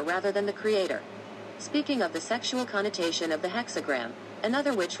creature rather than the Creator. Speaking of the sexual connotation of the hexagram,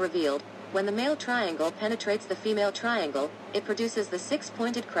 another witch revealed, when the male triangle penetrates the female triangle, it produces the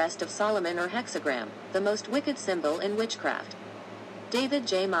 6-pointed crest of Solomon or hexagram, the most wicked symbol in witchcraft. David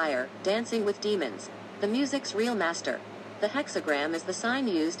J. Meyer, Dancing with Demons, the music's real master. The hexagram is the sign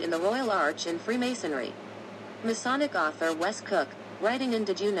used in the Royal Arch in Freemasonry. Masonic author Wes Cook, writing in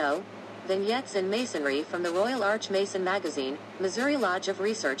Did You Know? Vignettes in Masonry from the Royal Arch Mason Magazine, Missouri Lodge of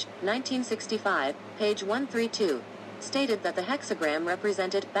Research, 1965, page 132, stated that the hexagram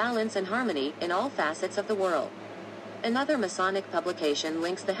represented balance and harmony in all facets of the world. Another Masonic publication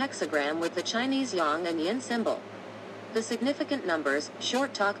links the hexagram with the Chinese yang and yin symbol. The Significant Numbers,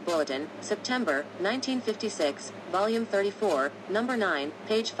 Short Talk Bulletin, September, 1956, Volume 34, Number 9,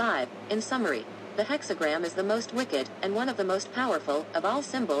 page 5, in summary, the hexagram is the most wicked, and one of the most powerful, of all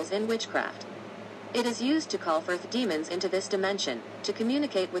symbols in witchcraft. It is used to call forth demons into this dimension, to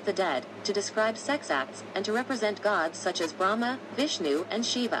communicate with the dead, to describe sex acts, and to represent gods such as Brahma, Vishnu, and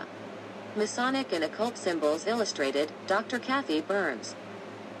Shiva. Masonic and Occult Symbols Illustrated, Dr. Kathy Burns.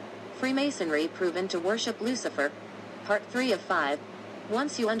 Freemasonry proven to worship Lucifer. Part 3 of 5.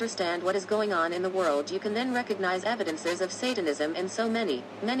 Once you understand what is going on in the world, you can then recognize evidences of Satanism in so many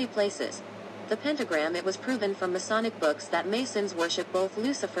places. The pentagram, it was proven from Masonic books that Masons worship both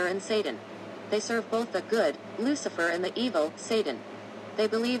Lucifer and Satan. They serve both the good, Lucifer, and the evil, Satan. They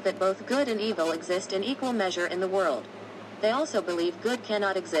believe that both good and evil exist in equal measure in the world. They also believe good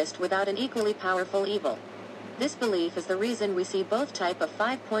cannot exist without an equally powerful evil. This belief is the reason we see both type of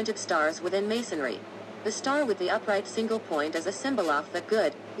 5-pointed stars within Masonry. The star with the upright single point is a symbol of the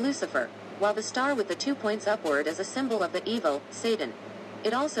good, Lucifer, while the star with the 2 points upward is a symbol of the evil, Satan.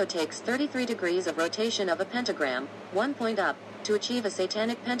 It also takes 33 degrees of rotation of a pentagram, 1 point up, to achieve a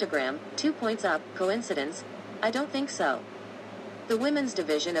satanic pentagram, 2 points up. Coincidence? I don't think so. The women's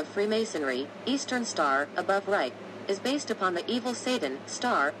division of Freemasonry, Eastern Star, above right, is based upon the evil Satan,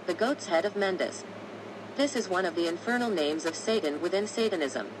 star, the goat's head of Mendes. This is one of the infernal names of Satan within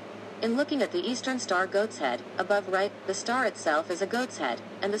Satanism. In looking at the Eastern Star goat's head, above right, the star itself is a goat's head,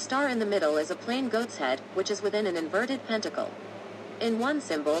 and the star in the middle is a plain goat's head, which is within an inverted pentacle. In one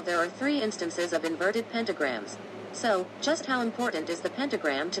symbol there are 3 instances of inverted pentagrams. So, just how important is the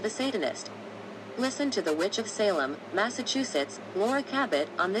pentagram to the Satanist? Listen to the Witch of Salem, Massachusetts, Laura Cabot,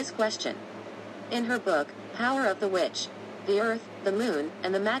 on this question. In her book, Power of the Witch, the Earth, the Moon,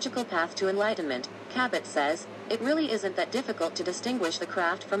 and the Magical Path to Enlightenment, Cabot says, it really isn't that difficult to distinguish the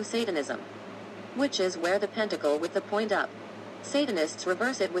craft from Satanism. Witches wear the pentacle with the point up. Satanists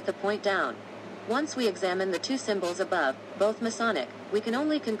reverse it with the point down. Once we examine the 2 symbols above, both Masonic, we can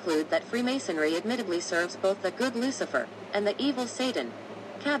only conclude that Freemasonry admittedly serves both the good Lucifer and the evil Satan.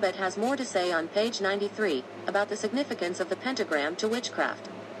 Cabot has more to say on page 93 about the significance of the pentagram to witchcraft.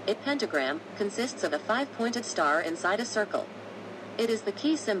 A pentagram consists of a 5-pointed star inside a circle. It is the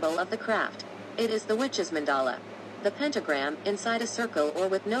key symbol of the craft. It is the witch's mandala. The pentagram, inside a circle or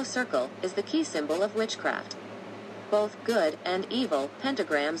with no circle, is the key symbol of witchcraft. Both good and evil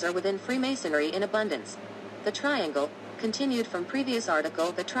pentagrams are within Freemasonry in abundance. The triangle, continued from previous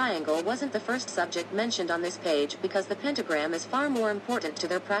article, the triangle wasn't the first subject mentioned on this page because the pentagram is far more important to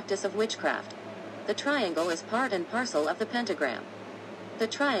their practice of witchcraft. The triangle is part and parcel of the pentagram. The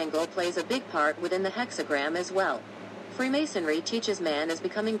triangle plays a big part within the hexagram as well. Freemasonry teaches man as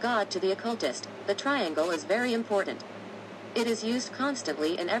becoming God to the occultist. The triangle is very important. It is used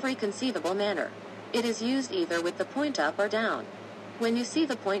constantly in every conceivable manner. It is used either with the point up or down. When you see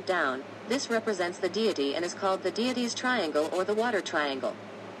the point down, this represents the deity and is called the deity's triangle or the water triangle.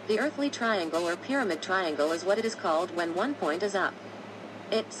 The earthly triangle or pyramid triangle is what it is called when one point is up.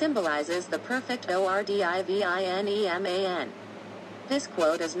 It symbolizes the perfect Ordivineman. This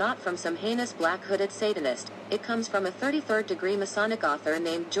quote is not from some heinous black-hooded Satanist. It comes from a 33rd degree Masonic author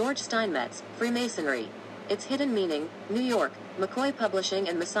named George Steinmetz, Freemasonry. Its hidden meaning, New York, McCoy Publishing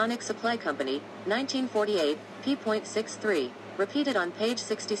and Masonic Supply Company, 1948, p.63, repeated on page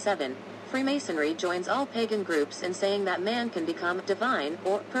 67. Freemasonry joins all pagan groups in saying that man can become divine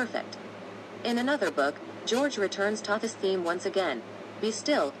or perfect. In another book, George returns to this theme once again. Be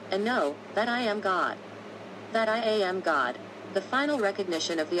still, and know, that I am God. That I am God. The final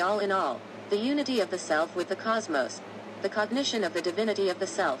recognition of the all in all, the unity of the self with the cosmos, the cognition of the divinity of the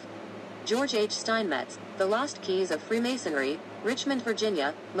self. George H. Steinmetz, The Lost Keys of Freemasonry, Richmond,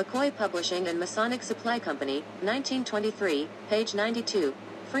 Virginia, McCoy Publishing and Masonic Supply Company, 1923, page 92.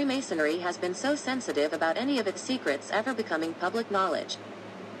 Freemasonry has been so sensitive about any of its secrets ever becoming public knowledge.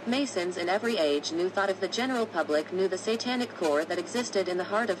 Masons in every age knew thought if the general public knew the satanic core that existed in the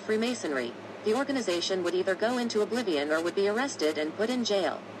heart of Freemasonry, the organization would either go into oblivion or would be arrested and put in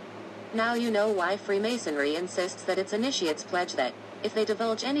jail. Now you know why Freemasonry insists that its initiates pledge that, if they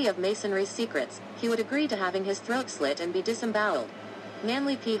divulge any of Masonry's secrets, he would agree to having his throat slit and be disemboweled.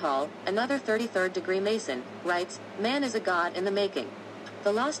 Manly P. Hall, another 33rd degree Mason, writes, "Man is a god in the making."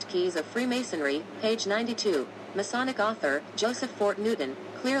 The Lost Keys of Freemasonry, page 92, Masonic author, Joseph Fort Newton,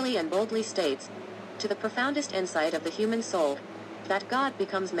 clearly and boldly states, "To the profoundest insight of the human soul, that God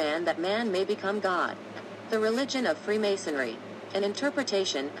becomes man that man may become God." The Religion of Freemasonry. An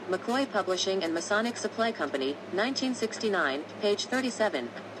interpretation, McCoy Publishing and Masonic Supply Company, 1969, page 37.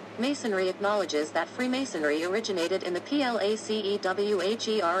 Masonry acknowledges that Freemasonry originated in the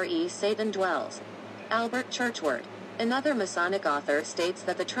Placewhere Satan dwells. Albert Churchward. Another Masonic author states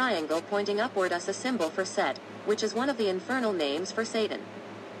that the triangle pointing upward is a symbol for Set, which is one of the infernal names for Satan.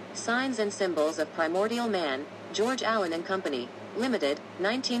 Signs and Symbols of Primordial Man, George Allen and Company, Limited,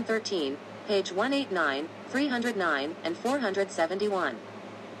 1913, page 189, 309, and 471.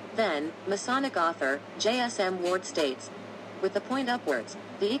 Then, Masonic author, J.S.M. Ward states, with the point upwards,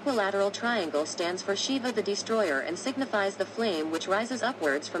 the equilateral triangle stands for Shiva the Destroyer and signifies the flame which rises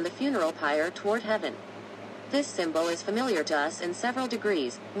upwards from the funeral pyre toward heaven. This symbol is familiar to us in several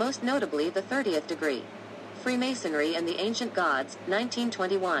degrees, most notably the 30th degree. Freemasonry and the Ancient Gods,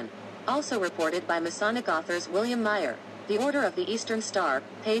 1921. Also reported by Masonic authors William Meyer, The Order of the Eastern Star,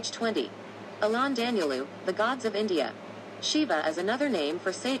 page 20. Alan Danielu, The Gods of India. Shiva is another name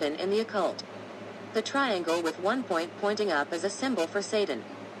for Satan in the occult. The triangle with one point pointing up is a symbol for Satan.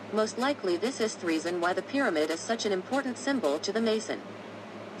 Most likely this is the reason why the pyramid is such an important symbol to the Mason.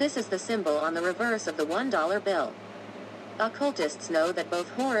 This is the symbol on the reverse of the $1 bill. Occultists know that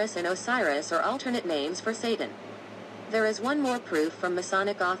both Horus and Osiris are alternate names for Satan. There is one more proof from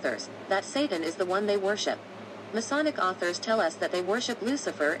Masonic authors, that Satan is the one they worship. Masonic authors tell us that they worship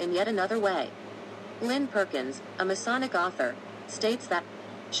Lucifer in yet another way. Lynn Perkins, a Masonic author, states that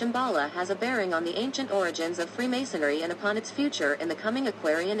Shambhala has a bearing on the ancient origins of Freemasonry and upon its future in the coming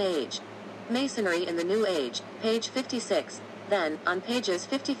Aquarian Age. Masonry in the New Age, page 56. Then, on pages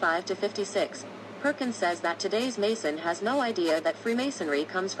 55 to 56, Perkins says that today's Mason has no idea that Freemasonry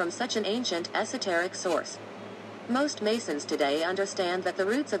comes from such an ancient, esoteric source. Most Masons today understand that the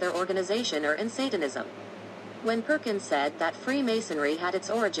roots of their organization are in Satanism. When Perkins said that Freemasonry had its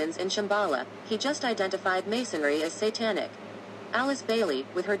origins in Shambhala, he just identified Masonry as satanic. Alice Bailey,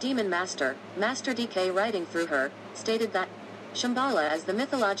 with her demon master, Master DK writing through her, stated that Shambhala is the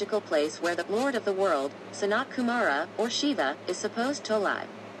mythological place where the Lord of the World, Sanat Kumara, or Shiva, is supposed to live.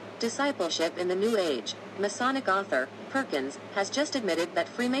 Discipleship in the New Age. Masonic author, Perkins, has just admitted that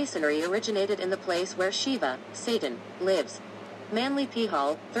Freemasonry originated in the place where Shiva, Satan, lives. Manly P.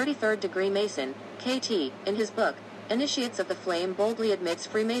 Hall, 33rd degree Mason, KT, in his book, Initiates of the Flame boldly admits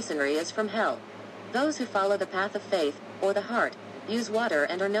Freemasonry is from hell. Those who follow the path of faith, or the heart, use water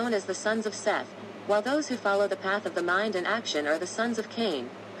and are known as the sons of Seth. while those who follow the path of the mind and action are the sons of Caine,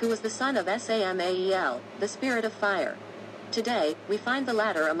 who was the son of Samael, the spirit of fire. Today, we find the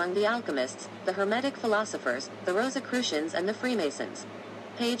latter among the alchemists, the Hermetic philosophers, the Rosicrucians and the Freemasons.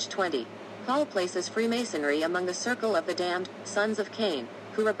 Page 20. Paul places Freemasonry among the circle of the damned, sons of Caine,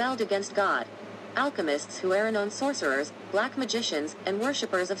 who rebelled against God. Alchemists who are known sorcerers, black magicians, and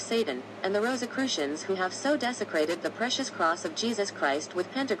worshippers of Satan, and the Rosicrucians who have so desecrated the precious cross of Jesus Christ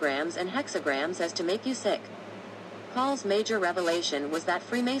with pentagrams and hexagrams as to make you sick. Paul's major revelation was that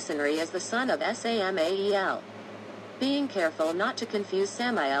Freemasonry is the son of Samael. Being careful not to confuse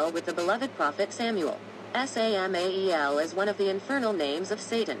Samael with the beloved prophet Samuel. Samael is one of the infernal names of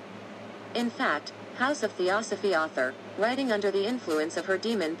Satan. In fact, House of Theosophy author, writing under the influence of her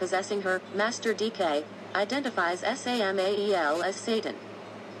demon possessing her, Master DK, identifies Samael as Satan.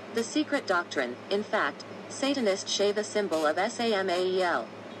 The secret doctrine, in fact, Satanists shave a symbol of Samael.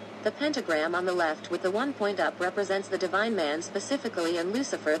 The pentagram on the left with the one point up represents the divine man specifically and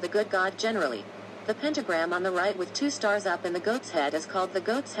Lucifer the good god generally. The pentagram on the right with 2 stars up in the goat's head is called the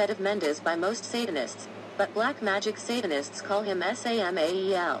goat's head of Mendes by most Satanists, but black magic Satanists call him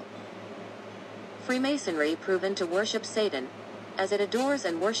Samael. Freemasonry proven to worship Satan, as it adores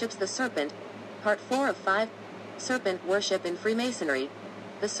and worships the serpent. Part 4 of 5. Serpent worship in Freemasonry.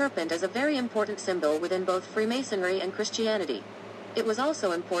 The serpent is a very important symbol within both Freemasonry and Christianity. It was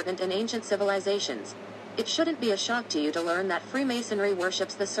also important in ancient civilizations. It shouldn't be a shock to you to learn that Freemasonry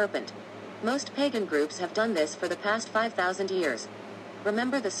worships the serpent. Most pagan groups have done this for the past 5,000 years.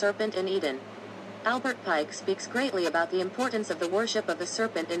 Remember the serpent in Eden? Albert Pike speaks greatly about the importance of the worship of the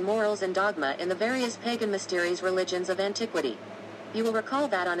serpent in morals and dogma in the various pagan mysteries religions of antiquity. You will recall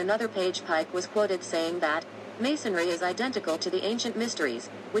that on another page Pike was quoted saying that, Masonry is identical to the ancient mysteries,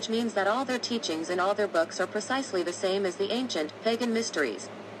 which means that all their teachings in all their books are precisely the same as the ancient, pagan mysteries.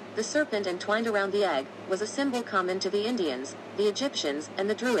 The serpent entwined around the egg was a symbol common to the Indians, the Egyptians, and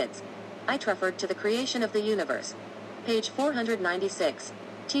the Druids. It referred to the creation of the universe. Page 496.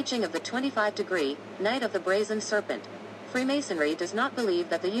 Teaching of the 25-degree, Night of the Brazen Serpent. Freemasonry does not believe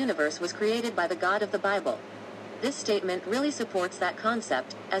that the universe was created by the God of the Bible. This statement really supports that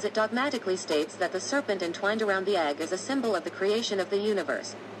concept, as it dogmatically states that the serpent entwined around the egg is a symbol of the creation of the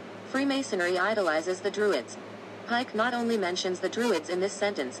universe. Freemasonry idolizes the Druids. Pike not only mentions the Druids in this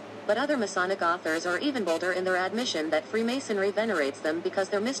sentence, but other Masonic authors are even bolder in their admission that Freemasonry venerates them because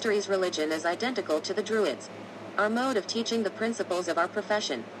their mysteries religion is identical to the Druids. Our mode of teaching the principles of our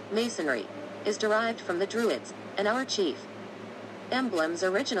profession, Masonry, is derived from the Druids, and our chief emblems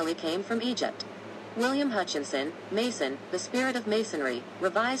originally came from Egypt. William Hutchinson, Mason, The Spirit of Masonry,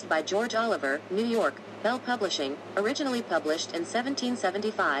 revised by George Oliver, New York, Bell Publishing, originally published in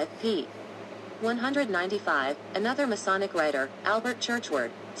 1775, p. 195. Another Masonic writer, Albert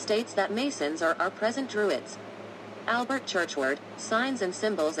Churchward, states that Masons are our present Druids. Albert Churchward, Signs and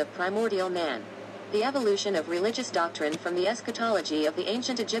Symbols of Primordial Man. The Evolution of Religious Doctrine from the Eschatology of the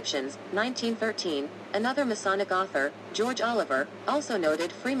Ancient Egyptians, 1913. Another Masonic author, George Oliver, also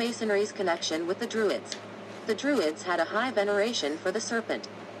noted Freemasonry's connection with the Druids. The Druids had a high veneration for the serpent,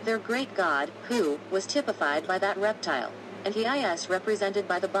 their great god, who was typified by that reptile, and he is represented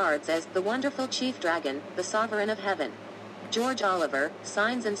by the bards as the wonderful chief dragon, the sovereign of heaven. George Oliver,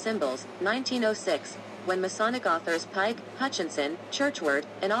 Signs and Symbols, 1906. When Masonic authors Pike, Hutchinson, Churchward,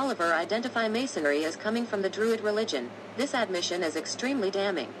 and Oliver identify Masonry as coming from the Druid religion, this admission is extremely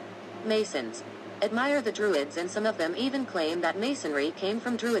damning. Masons admire the Druids, and some of them even claim that Masonry came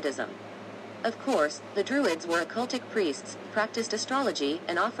from Druidism. Of course, the Druids were occultic priests, practiced astrology,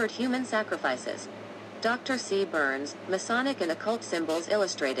 and offered human sacrifices. Dr. C. Burns, Masonic and Occult Symbols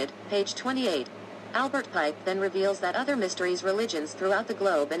Illustrated, page 28. Albert Pike then reveals that other mysteries religions throughout the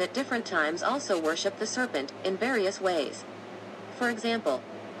globe and at different times also worship the serpent, in various ways. For example,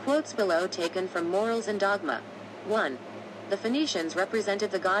 quotes below taken from Morals and Dogma. 1. The Phoenicians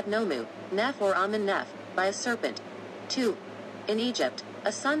represented the god Nomu, Neph or Amun-Neph, by a serpent. 2. In Egypt,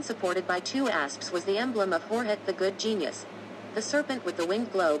 a sun supported by 2 asps was the emblem of Horhet the good genius. The serpent with the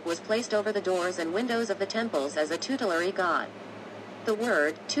winged globe was placed over the doors and windows of the temples as a tutelary god. The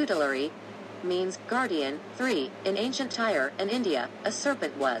word, tutelary, means guardian. 3. In ancient Tyre and India, a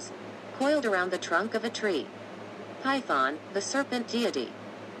serpent was coiled around the trunk of a tree. Python, the serpent deity,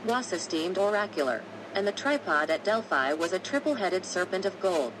 was esteemed oracular, and the tripod at Delphi was a triple-headed serpent of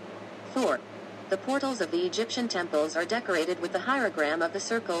gold. 4. The portals of the Egyptian temples are decorated with the hierogram of the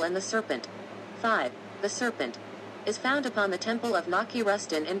circle and the serpent. 5. The serpent is found upon the temple of Naki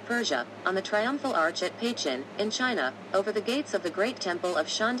Rustin in Persia, on the triumphal arch at Peichin, in China, over the gates of the great temple of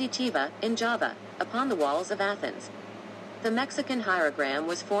Shanti Tiva, in Java, upon the walls of Athens. The Mexican hierogram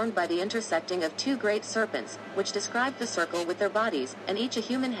was formed by the intersecting of two great serpents, which described the circle with their bodies, and each a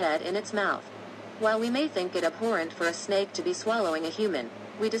human head in its mouth. While we may think it abhorrent for a snake to be swallowing a human,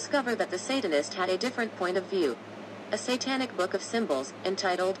 we discover that the Satanist had a different point of view. A satanic book of symbols,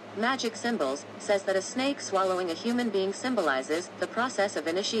 entitled Magic Symbols, says that a snake swallowing a human being symbolizes the process of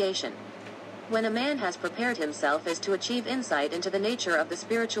initiation. When a man has prepared himself as to achieve insight into the nature of the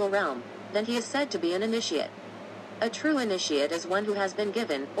spiritual realm, then he is said to be an initiate. A true initiate is one who has been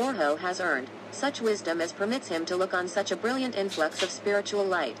given, or who has earned, such wisdom as permits him to look on such a brilliant influx of spiritual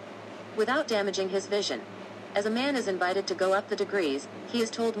light without damaging his vision. As a man is invited to go up the degrees, he is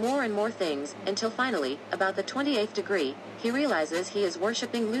told more and more things, until finally, about the 28th degree, he realizes he is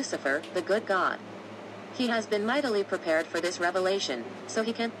worshipping Lucifer, the good god. He has been mightily prepared for this revelation, so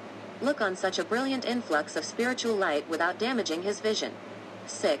he can look on such a brilliant influx of spiritual light without damaging his vision.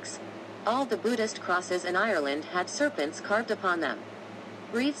 6. All the Buddhist crosses in Ireland had serpents carved upon them.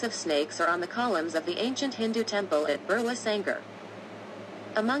 Wreaths of snakes are on the columns of the ancient Hindu temple at Burwa Sangar.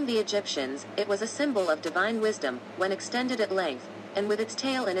 Among the Egyptians, it was a symbol of divine wisdom, when extended at length, and with its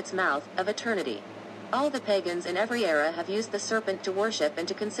tail in its mouth, of eternity. All the pagans in every era have used the serpent to worship and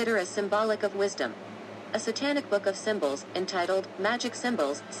to consider as symbolic of wisdom. A satanic book of symbols, entitled Magic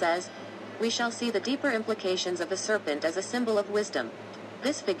Symbols, says, "We shall see the deeper implications of the serpent as a symbol of wisdom."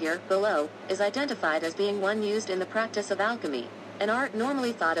 This figure, below, is identified as being one used in the practice of alchemy, an art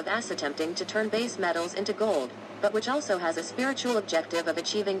normally thought of as attempting to turn base metals into gold, but which also has a spiritual objective of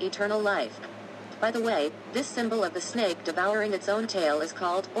achieving eternal life. By the way, this symbol of the snake devouring its own tail is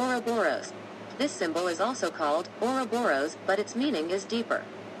called Ouroboros. This symbol is also called Ouroboros, but its meaning is deeper.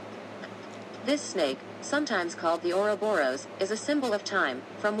 This snake, sometimes called the Ouroboros, is a symbol of time,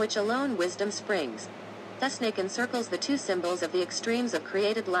 from which alone wisdom springs. The snake encircles the two symbols of the extremes of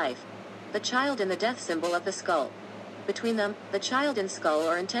created life, the child and the death symbol of the skull. Between them, the child and skull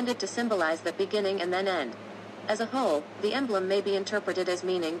are intended to symbolize the beginning and then end. As a whole, the emblem may be interpreted as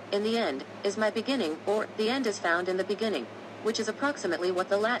meaning, "In the end, is my beginning," or "The end is found in the beginning," which is approximately what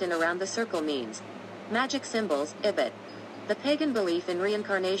the Latin around the circle means. Magic symbols, Ibid. The pagan belief in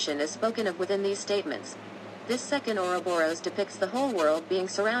reincarnation is spoken of within these statements. This second Ouroboros depicts the whole world being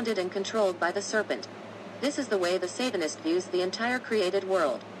surrounded and controlled by the serpent. This is the way the Satanist views the entire created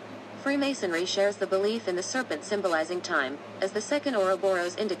world. Freemasonry shares the belief in the serpent symbolizing time, as the second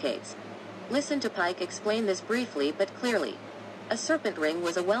Ouroboros indicates. Listen to Pike explain this briefly but clearly. A serpent ring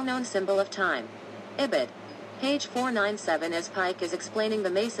was a well-known symbol of time. Ibid. Page 497. As Pike is explaining the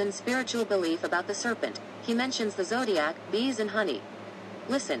Mason's spiritual belief about the serpent, he mentions the zodiac, bees and honey.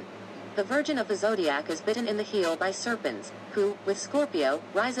 Listen. The Virgin of the Zodiac is bitten in the heel by serpents, who, with Scorpio,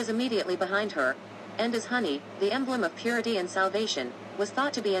 rises immediately behind her, and as honey, the emblem of purity and salvation, was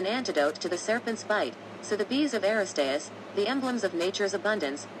thought to be an antidote to the serpent's bite, so the bees of Aristaeus, the emblems of nature's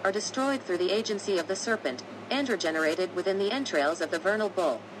abundance, are destroyed through the agency of the serpent, and regenerated within the entrails of the vernal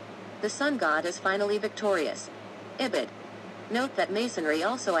bull. The sun god is finally victorious. Ibid. Note that Masonry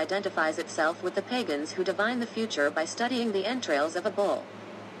also identifies itself with the pagans who divine the future by studying the entrails of a bull.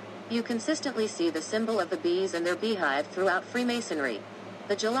 You consistently see the symbol of the bees and their beehive throughout Freemasonry.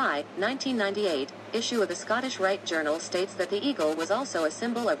 The July 1998 issue of the Scottish Rite Journal states that the eagle was also a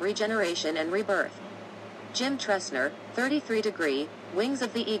symbol of regeneration and rebirth. Jim Tressner, 33 degree, Wings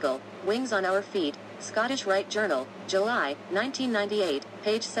of the Eagle, Wings on Our Feet, Scottish Rite Journal, July 1998,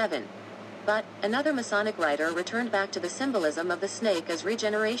 page 7. But, another Masonic writer returned back to the symbolism of the snake as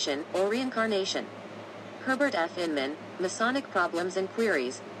regeneration or reincarnation. Herbert F. Inman, Masonic Problems and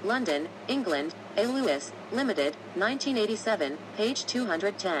Queries, London, England, A. Lewis, Limited, 1987, page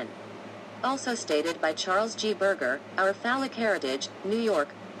 210. Also stated by Charles G. Berger, Our Phallic Heritage, New York,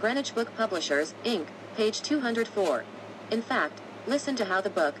 Greenwich Book Publishers, Inc., page 204. In fact, listen to how the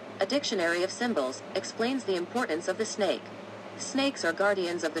book, A Dictionary of Symbols, explains the importance of the snake. Snakes are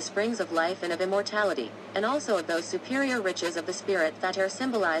guardians of the springs of life and of immortality, and also of those superior riches of the spirit that are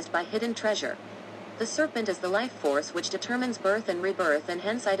symbolized by hidden treasure. The serpent is the life force which determines birth and rebirth, and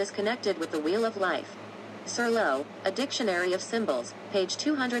hence it is connected with the wheel of life. Sir Lowe, A Dictionary of Symbols, page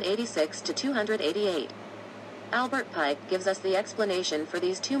 286 to 288. Albert Pike gives us the explanation for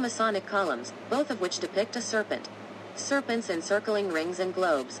these two Masonic columns, both of which depict a serpent. Serpents encircling rings and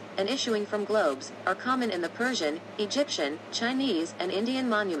globes, and issuing from globes, are common in the Persian, Egyptian, Chinese, and Indian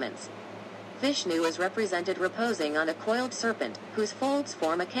monuments. Vishnu is represented reposing on a coiled serpent, whose folds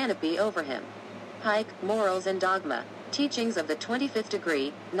form a canopy over him. Pike, Morals and Dogma, Teachings of the 25th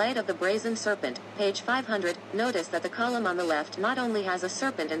Degree, Knight of the Brazen Serpent, page 500. Notice that the column on the left not only has a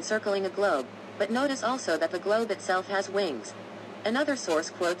serpent encircling a globe, but notice also that the globe itself has wings. Another source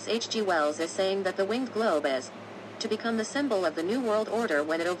quotes H. G. Wells as saying that the winged globe is to become the symbol of the New World Order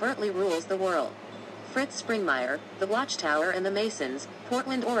when it overtly rules the world. Fritz Springmeier, The Watchtower and the Masons,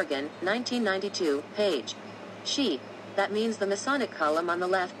 Portland, Oregon, 1992, page. She. That means the Masonic column on the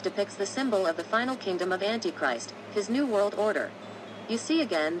left depicts the symbol of the final kingdom of Antichrist, his New World Order. You see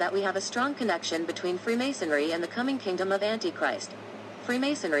again that we have a strong connection between Freemasonry and the coming kingdom of Antichrist.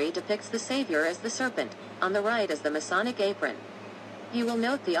 Freemasonry depicts the Savior as the serpent, on the right as the Masonic apron. You will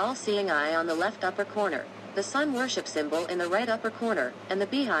note the all-seeing eye on the left upper corner, the sun worship symbol in the right upper corner, and the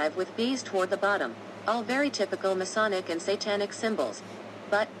beehive with bees toward the bottom, all very typical Masonic and Satanic symbols.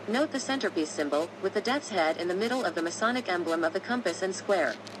 But, note the centerpiece symbol, with the death's head in the middle of the Masonic emblem of the compass and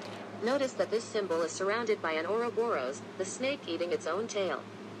square. Notice that this symbol is surrounded by an Ouroboros, the snake eating its own tail.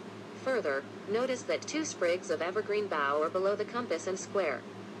 Further, notice that 2 sprigs of evergreen bough are below the compass and square.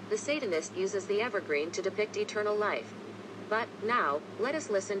 The Satanist uses the evergreen to depict eternal life. But, now, let us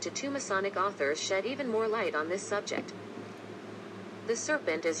listen to 2 Masonic authors shed even more light on this subject. The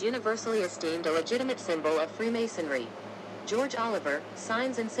serpent is universally esteemed a legitimate symbol of Freemasonry. George Oliver,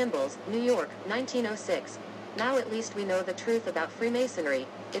 Signs and Symbols, New York, 1906. Now at least we know the truth about Freemasonry.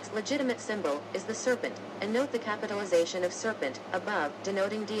 Its legitimate symbol is the serpent, and note the capitalization of serpent, above,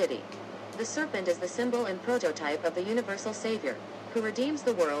 denoting deity. The serpent is the symbol and prototype of the universal Savior, who redeems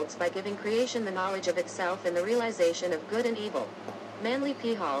the worlds by giving creation the knowledge of itself and the realization of good and evil. Manly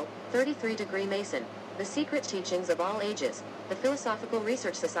P. Hall, 33-degree Mason. The Secret Teachings of All Ages. The Philosophical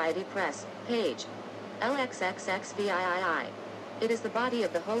Research Society Press, page. LXXXVIII. It is the body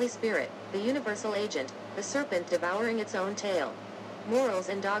of the Holy Spirit, the universal agent, the serpent devouring its own tail. Morals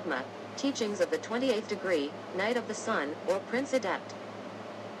and Dogma. Teachings of the 28th degree, Knight of the Sun, or Prince Adept.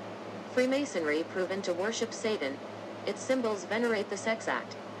 Freemasonry proven to worship Satan. Its symbols venerate the sex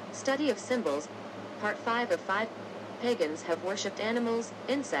act. Study of symbols. Part 5 of 5. Pagans have worshipped animals,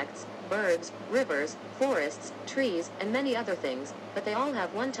 insects, birds, rivers, forests, trees, and many other things, but they all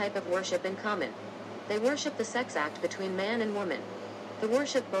have one type of worship in common. They worship the sex act between man and woman. They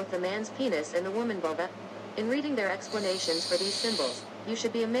worship both the man's penis and the woman vulva. In reading their explanations for these symbols, you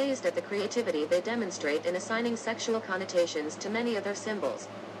should be amazed at the creativity they demonstrate in assigning sexual connotations to many of their symbols.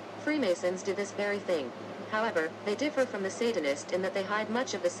 Freemasons do this very thing. However, they differ from the Satanist in that they hide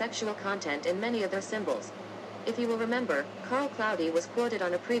much of the sexual content in many of their symbols. If you will remember, Carl Cloudy was quoted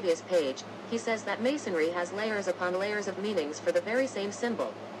on a previous page. He says that Masonry has layers upon layers of meanings for the very same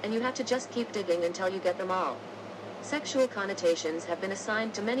symbol, and you have to just keep digging until you get them all. Sexual connotations have been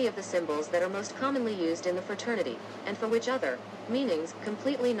assigned to many of the symbols that are most commonly used in the fraternity, and for which other meanings,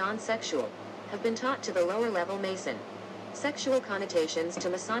 completely non-sexual, have been taught to the lower-level Mason. Sexual connotations to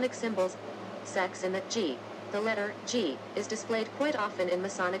Masonic symbols. Sex in the G, the letter G, is displayed quite often in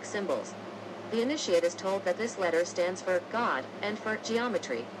Masonic symbols. The initiate is told that this letter stands for God, and for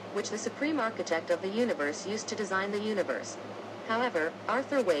geometry, which the supreme architect of the universe used to design the universe. However,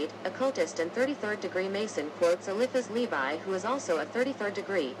 Arthur Waite, occultist and 33rd degree Mason, quotes Eliphas Levi, who is also a 33rd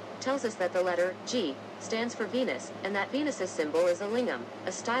degree, tells us that the letter G stands for Venus, and that Venus's symbol is a lingam,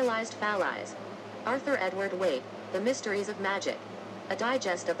 a stylized phallus. Arthur Edward Waite, The Mysteries of Magic. A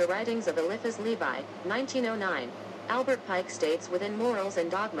digest of the writings of Eliphas Levi, 1909. Albert Pike states within Morals and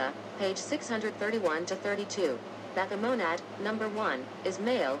Dogma, page 631-32, that the monad, number 1, is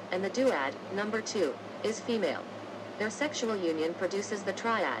male, and the duad, number 2, is female. Their sexual union produces the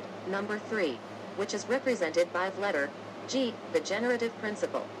triad, number 3, which is represented by the letter G, the generative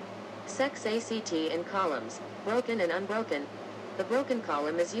principle. Sex ACT in columns, broken and unbroken. The broken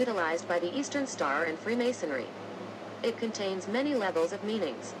column is utilized by the Eastern Star and Freemasonry. It contains many levels of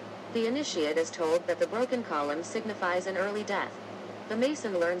meanings. The initiate is told that the broken column signifies an early death. The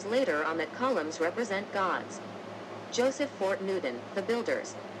Mason learns later on that columns represent gods. Joseph Fort Newton, The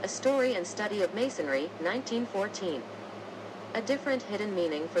Builders, A Story and Study of Masonry, 1914. A different hidden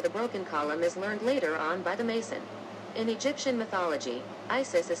meaning for the broken column is learned later on by the Mason. In Egyptian mythology,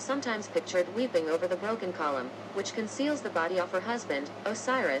 Isis is sometimes pictured weeping over the broken column, which conceals the body of her husband,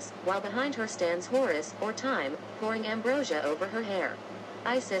 Osiris, while behind her stands Horus, or Time, pouring ambrosia over her hair.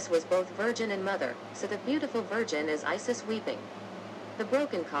 Isis was both virgin and mother, so the beautiful virgin is Isis weeping. The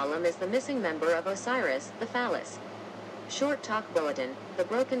broken column is the missing member of Osiris, the phallus. Short Talk Bulletin, The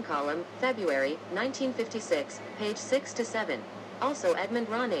Broken Column, February, 1956, page 6-7. Also Edmund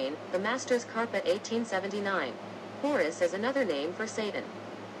Ronayne, The Master's Carpet, 1879. Horus is another name for Satan.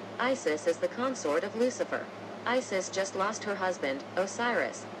 Isis is the consort of Lucifer. Isis just lost her husband,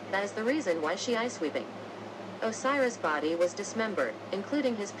 Osiris. That is the reason why she is weeping. Osiris' body was dismembered,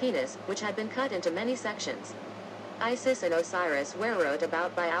 including his penis, which had been cut into many sections. Isis and Osiris were wrote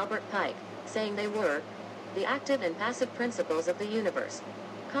about by Albert Pike, saying they were the active and passive principles of the universe.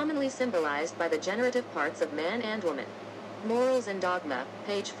 commonly symbolized by the generative parts of man and woman. Morals and Dogma,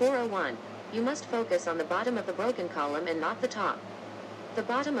 page 401. You must focus on the bottom of the broken column and not the top. The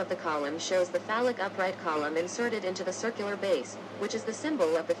bottom of the column shows the phallic upright column inserted into the circular base, which is the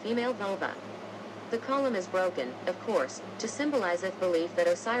symbol of the female vulva. The column is broken, of course, to symbolize its belief that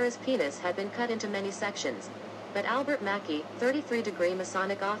Osiris' penis had been cut into many sections. But Albert Mackey, 33-degree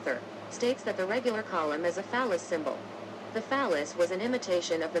Masonic author, states that the regular column is a phallus symbol. The phallus was an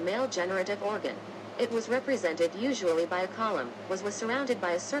imitation of the male generative organ. It was represented usually by a column, was surrounded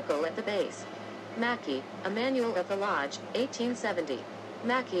by a circle at the base. Mackey, A Manual of the Lodge, 1870.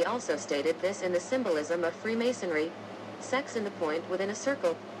 Mackey also stated this in the Symbolism of Freemasonry. Sex in the point within a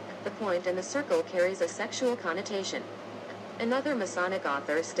circle. The point in the circle carries a sexual connotation. Another Masonic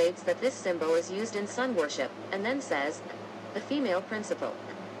author states that this symbol is used in sun worship, and then says, the female principle,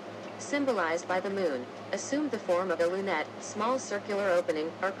 symbolized by the moon, assumed the form of a lunette, small circular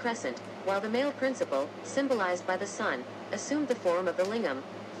opening, or crescent, while the male principle, symbolized by the sun, assumed the form of the lingam,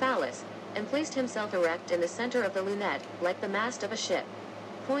 phallus, and placed himself erect in the center of the lunette, like the mast of a ship.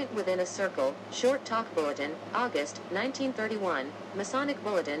 Point within a circle, Short Talk Bulletin, August, 1931, Masonic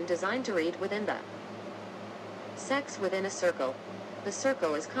Bulletin designed to read within the sex within a circle. The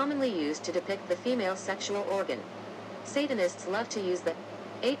circle is commonly used to depict the female sexual organ. Satanists love to use the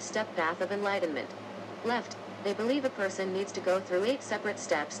 8-step path of enlightenment. Left, they believe a person needs to go through 8 separate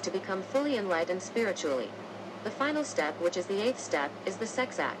steps to become fully enlightened spiritually. The final step, which is the 8th step, is the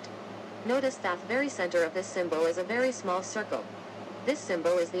sex act. Notice that the very center of this symbol is a very small circle. This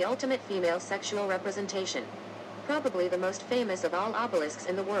symbol is the ultimate female sexual representation. Probably the most famous of all obelisks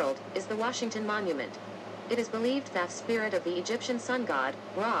in the world is the Washington Monument. It is believed that the spirit of the Egyptian sun god,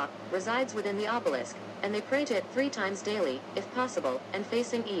 Ra, resides within the obelisk, and they pray to it 3 times daily, if possible, and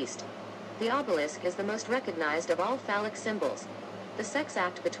facing east. The obelisk is the most recognized of all phallic symbols. The sex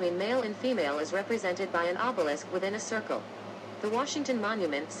act between male and female is represented by an obelisk within a circle. The Washington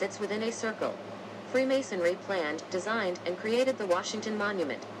Monument sits within a circle. Freemasonry planned, designed, and created the Washington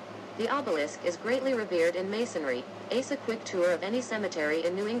Monument. The obelisk is greatly revered in Masonry. A quick tour of any cemetery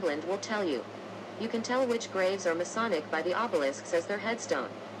in New England will tell you. You can tell which graves are Masonic by the obelisks as their headstone.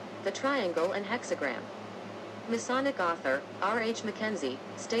 The triangle and hexagram. Masonic author, R.H. Mackenzie,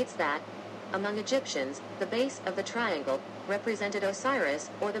 states that, among Egyptians, the base of the triangle represented Osiris,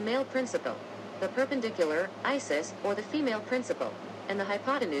 or the male principle, the perpendicular, Isis, or the female principle, and the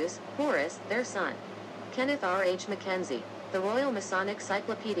hypotenuse, Horus, their son. Kenneth R.H. Mackenzie, The Royal Masonic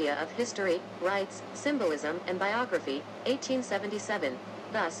Cyclopedia of History, Rites, Symbolism, and Biography, 1877.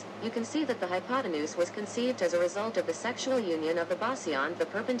 Thus, you can see that the hypotenuse was conceived as a result of the sexual union of the boson, the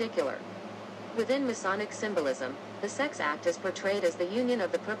perpendicular. Within Masonic symbolism, the sex act is portrayed as the union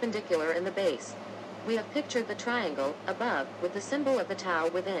of the perpendicular and the base. We have pictured the triangle, above, with the symbol of the Tau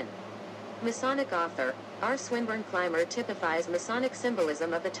within. Masonic author, R. Swinburne Clymer typifies Masonic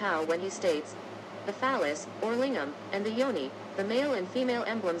symbolism of the Tau when he states, the phallus, or lingam, and the yoni, the male and female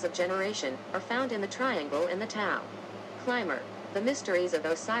emblems of generation, are found in the triangle and the Tau. Clymer, The Mysteries of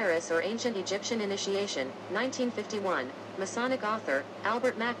Osiris or Ancient Egyptian Initiation, 1951, Masonic author,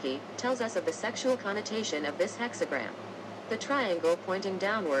 Albert Mackey, tells us of the sexual connotation of this hexagram. The triangle pointing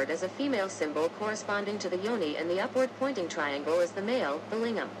downward is a female symbol corresponding to the yoni, and the upward pointing triangle is the male, the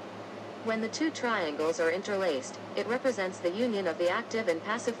lingam. When the 2 triangles are interlaced, it represents the union of the active and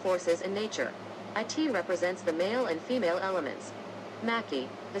passive forces in nature. IT represents the male and female elements. Mackey,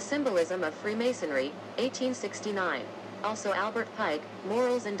 The Symbolism of Freemasonry, 1869. Also Albert Pike,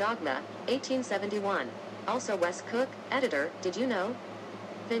 Morals and Dogma, 1871. Also Wes Cook, editor, Did You Know?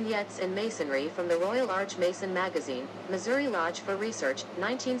 Vignettes in Masonry from the Royal Arch Mason Magazine, Missouri Lodge for Research,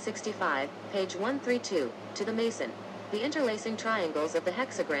 1965, page 132, to the Mason. The interlacing triangles of the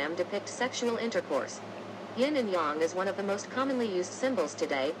hexagram depict sexual intercourse. Yin and Yang is one of the most commonly used symbols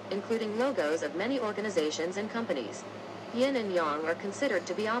today, including logos of many organizations and companies. Yin and Yang are considered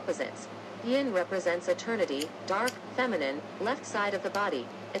to be opposites. Yin represents eternity, dark, feminine, left side of the body,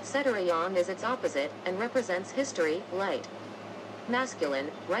 etc. Yang is its opposite, and represents history, light.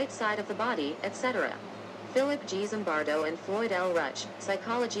 Masculine, right side of the body, etc. Philip G. Zimbardo and Floyd L. Ruch,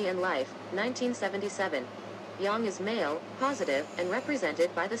 Psychology and Life, 1977. Yang is male, positive, and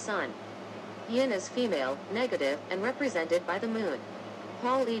represented by the sun. Yin is female, negative, and represented by the moon.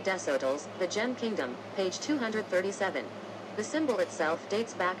 Paul E. Desotels, The Gem Kingdom, page 237. The symbol itself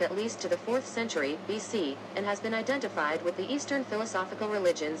dates back at least to the 4th century BC, and has been identified with the Eastern philosophical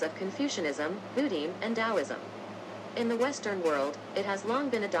religions of Confucianism, Buddhism, and Taoism. In the Western world, it has long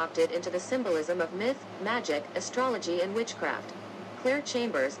been adopted into the symbolism of myth, magic, astrology, and witchcraft. Claire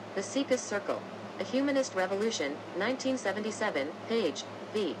Chambers, The Seekus Circle. A Humanist Revolution, 1977, page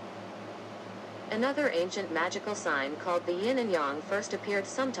B. Another ancient magical sign called the yin and yang first appeared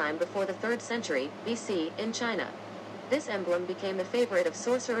sometime before the 3rd century BC in China. This emblem became the favorite of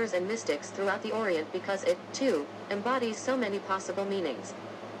sorcerers and mystics throughout the Orient because it, too, embodies so many possible meanings.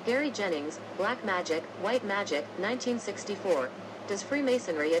 Gary Jennings, Black Magic, White Magic, 1964. Does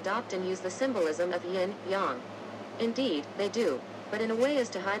Freemasonry adopt and use the symbolism of yin, yang? Indeed, they do, but in a way as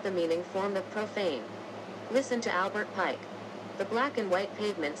to hide the meaning form of profane. Listen to Albert Pike. The black and white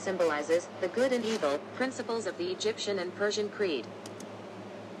pavement symbolizes the good and evil principles of the Egyptian and Persian creed.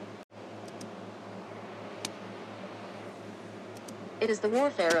 It is the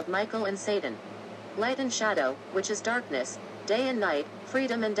warfare of Michael and Satan. Light and shadow, which is darkness, day and night,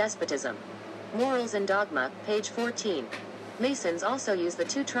 freedom and despotism. Morals and Dogma, page 14. Masons also use the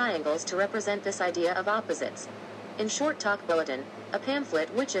 2 triangles to represent this idea of opposites. In Short Talk Bulletin, a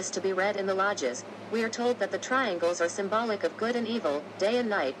pamphlet which is to be read in the lodges, we are told that the triangles are symbolic of good and evil, day and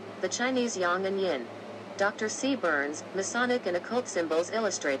night, the Chinese yang and yin. Dr. C. Burns, Masonic and Occult Symbols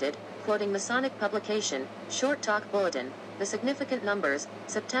Illustrated, quoting Masonic publication, Short Talk Bulletin, The Significant Numbers,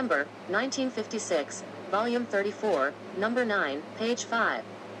 September, 1956, Volume 34, Number 9, page 5.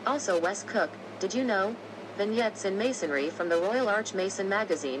 Also Wes Cook, Did You Know? Vignettes in Masonry from the Royal Arch Mason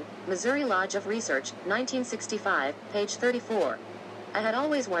Magazine, Missouri Lodge of Research, 1965, page 34. I had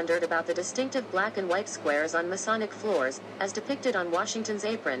always wondered about the distinctive black and white squares on Masonic floors, as depicted on Washington's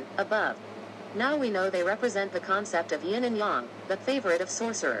apron, above. Now we know they represent the concept of yin and yang, the favorite of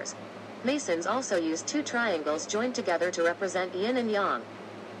sorcerers. Masons also use 2 triangles joined together to represent yin and yang.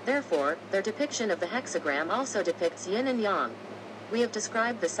 Therefore, their depiction of the hexagram also depicts yin and yang. We have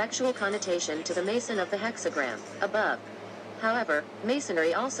described the sexual connotation to the Mason of the hexagram, above. However,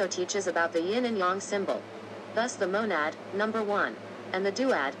 Masonry also teaches about the yin and yang symbol. Thus the monad, number 1, and the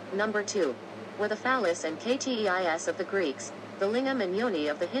duad, number 2, were the phallus and kteis of the Greeks, the lingam and yoni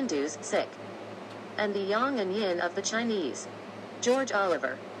of the Hindus, Sikh, and the yang and yin of the Chinese. George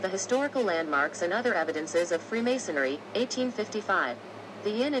Oliver, The Historical Landmarks and Other Evidences of Freemasonry, 1855. The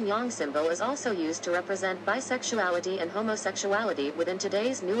yin and yang symbol is also used to represent bisexuality and homosexuality within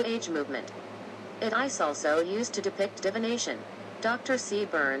today's New Age movement. It is also used to depict divination. Dr. C.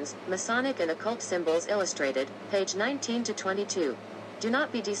 Burns, Masonic and Occult Symbols Illustrated, page 19 to 22. Do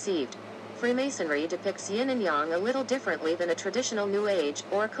not be deceived. Freemasonry depicts yin and yang a little differently than a traditional New Age,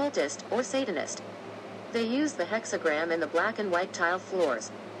 or occultist, or Satanist. They use the hexagram and the black and white tile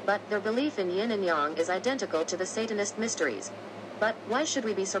floors, but their belief in yin and yang is identical to the Satanist mysteries. But why should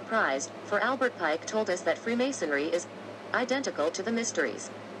we be surprised, for Albert Pike told us that Freemasonry is identical to the mysteries.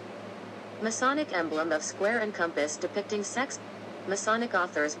 Masonic emblem of square and compass depicting sex. Masonic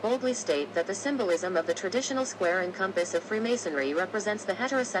authors boldly state that the symbolism of the traditional square and compass of Freemasonry represents the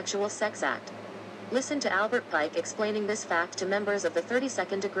heterosexual sex act. Listen to Albert Pike explaining this fact to members of the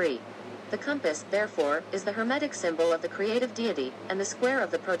 32nd degree. The compass, therefore, is the hermetic symbol of the creative deity, and the square of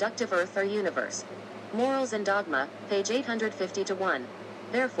the productive earth or universe. Morals and Dogma, page 850-1.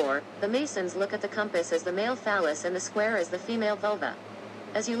 Therefore, the Masons look at the compass as the male phallus and the square as the female vulva.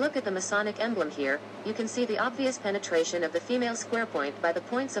 As you look at the Masonic emblem here, you can see the obvious penetration of the female square point by the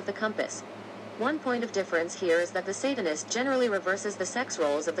points of the compass. One point of difference here is that the Satanist generally reverses the sex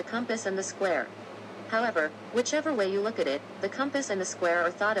roles of the compass and the square. However, whichever way you look at it, the compass and the square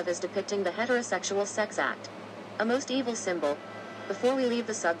are thought of as depicting the heterosexual sex act. A most evil symbol. Before we leave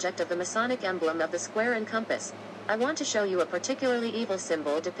the subject of the Masonic emblem of the square and compass, I want to show you a particularly evil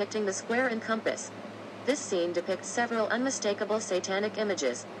symbol depicting the square and compass. This scene depicts several unmistakable satanic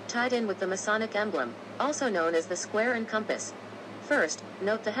images, tied in with the Masonic emblem, also known as the square and compass. First,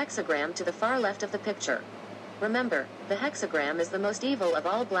 note the hexagram to the far left of the picture. Remember, the hexagram is the most evil of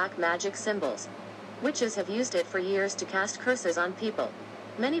all black magic symbols. Witches have used it for years to cast curses on people.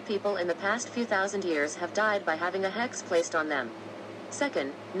 Many people in the past few thousand years have died by having a hex placed on them.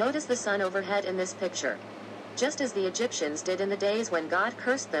 Second, notice the sun overhead in this picture. Just as the Egyptians did in the days when God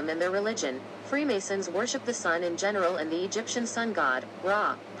cursed them in their religion, Freemasons worship the sun in general and the Egyptian sun god,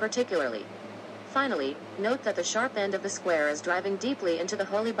 Ra, particularly. Finally, note that the sharp end of the square is driving deeply into the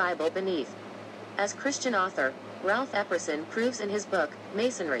Holy Bible beneath. As Christian author, Ralph Epperson proves in his book,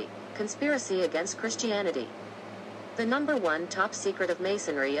 Masonry, Conspiracy Against Christianity. The number one top secret of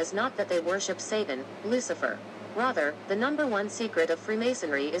Masonry is not that they worship Satan, Lucifer. Rather, the number one secret of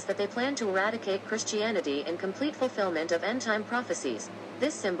Freemasonry is that they plan to eradicate Christianity in complete fulfillment of end-time prophecies.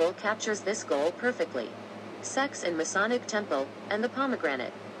 This symbol captures this goal perfectly. Sex in Masonic Temple, and the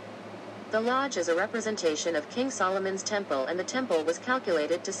pomegranate. The lodge is a representation of King Solomon's temple, and the temple was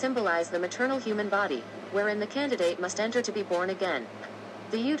calculated to symbolize the maternal human body, wherein the candidate must enter to be born again.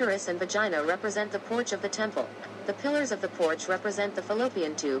 The uterus and vagina represent the porch of the temple. The pillars of the porch represent the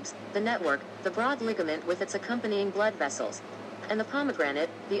fallopian tubes, the network, the broad ligament with its accompanying blood vessels, and the pomegranate,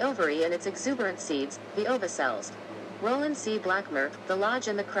 the ovary and its exuberant seeds, the ovicells. Roland C. Blackmer, The Lodge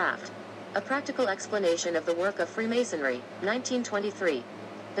and the Craft. A Practical Explanation of the Work of Freemasonry, 1923.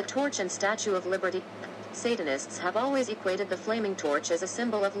 The Torch and Statue of Liberty. Satanists have always equated the flaming torch as a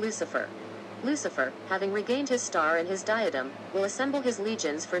symbol of Lucifer. Lucifer, having regained his star and his diadem, will assemble his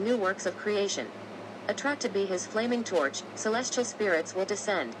legions for new works of creation. Attracted by his flaming torch, celestial spirits will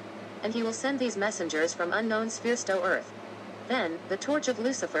descend, and he will send these messengers from unknown spheres to earth. Then, the torch of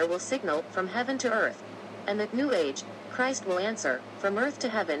Lucifer will signal, from heaven to earth. And the new age, Christ will answer, from earth to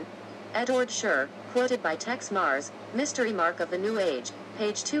heaven. Edward Schur, quoted by Tex Mars, Mystery Mark of the New Age,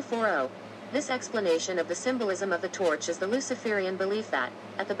 page 240. This explanation of the symbolism of the torch is the Luciferian belief that,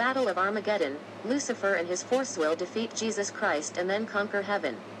 at the Battle of Armageddon, Lucifer and his force will defeat Jesus Christ and then conquer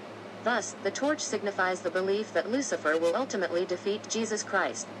heaven. Thus, the torch signifies the belief that Lucifer will ultimately defeat Jesus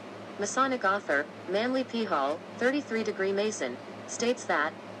Christ. Masonic author, Manly P. Hall, 33-degree Mason, states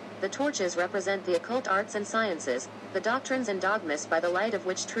that, the torches represent the occult arts and sciences, the doctrines and dogmas by the light of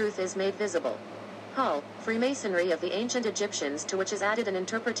which truth is made visible. Hall, Freemasonry of the Ancient Egyptians, to which is added an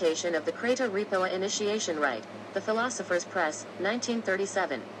interpretation of the Crater Repoa initiation rite, The Philosopher's Press,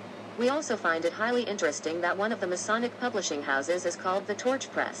 1937. We also find it highly interesting that one of the Masonic publishing houses is called the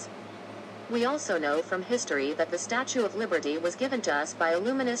Torch Press. We also know from history that the Statue of Liberty was given to us by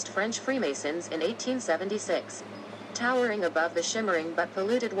Illuminist French Freemasons in 1876. Towering above the shimmering but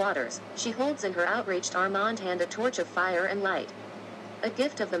polluted waters, she holds in her outreached armand hand a torch of fire and light. A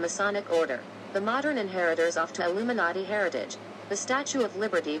gift of the Masonic order. The modern inheritors off to Illuminati heritage. The Statue of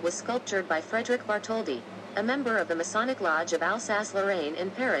Liberty was sculptured by Frederick Bartholdi, a member of the Masonic Lodge of Alsace-Lorraine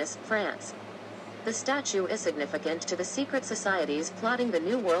in Paris, France. The statue is significant to the secret societies plotting the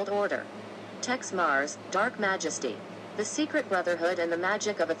New World Order. Tex Mars, Dark Majesty. The Secret Brotherhood and the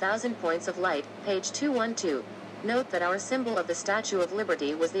Magic of 1,000 Points of Light, page 212. Note that our symbol of the Statue of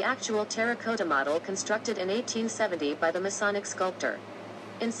Liberty was the actual terracotta model constructed in 1870 by the Masonic sculptor.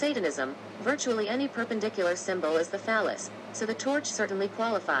 In Satanism, virtually any perpendicular symbol is the phallus, so the torch certainly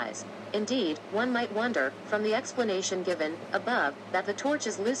qualifies. Indeed, one might wonder, from the explanation given above, that the torch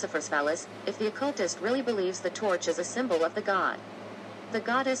is Lucifer's phallus, if the occultist really believes the torch is a symbol of the god. The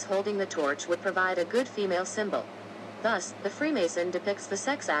goddess holding the torch would provide a good female symbol. Thus, the Freemason depicts the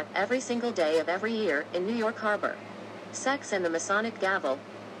sex act every single day of every year in New York Harbor. Sex and the Masonic gavel.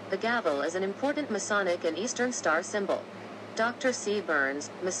 The gavel is an important Masonic and Eastern Star symbol. Dr. C. Burns,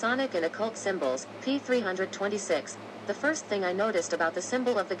 Masonic and Occult Symbols, p. 326. The first thing I noticed about the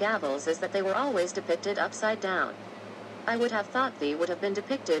symbol of the gavels is that they were always depicted upside down. I would have thought they would have been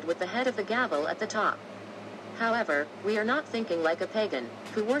depicted with the head of the gavel at the top. However, we are not thinking like a pagan,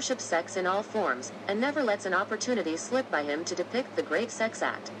 who worships sex in all forms, and never lets an opportunity slip by him to depict the great sex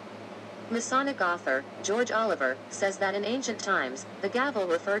act. Masonic author, George Oliver, says that in ancient times, the gavel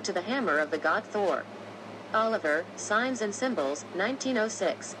referred to the hammer of the god Thor. Oliver, Signs and Symbols,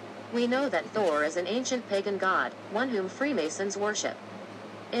 1906. We know that Thor is an ancient pagan god, one whom Freemasons worship.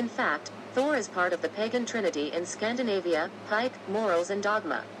 In fact, Thor is part of the pagan trinity in Scandinavia, Pike, Morals and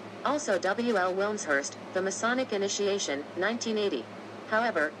Dogma. Also W. L. Wilmshurst, The Masonic Initiation, 1980.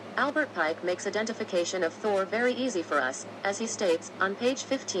 However, Albert Pike makes identification of Thor very easy for us, as he states, on page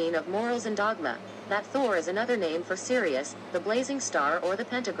 15 of Morals and Dogma, that Thor is another name for Sirius, the blazing star or the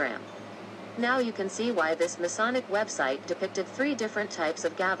pentagram. Now you can see why this Masonic website depicted 3 different types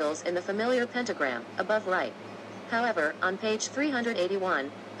of gavels in the familiar pentagram, above right. However, on page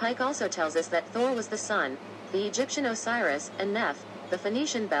 381, Pike also tells us that Thor was the sun, the Egyptian Osiris, and Neph, the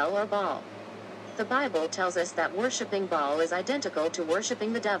Phoenician Bel or Baal. The Bible tells us that worshipping Baal is identical to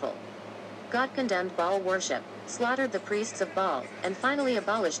worshipping the devil. God condemned Baal worship, slaughtered the priests of Baal, and finally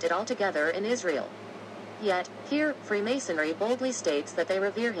abolished it altogether in Israel. Yet, here, Freemasonry boldly states that they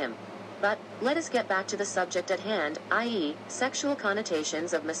revere him. But, let us get back to the subject at hand, i.e., sexual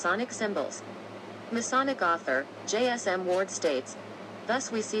connotations of Masonic symbols. Masonic author, J.S.M. Ward states,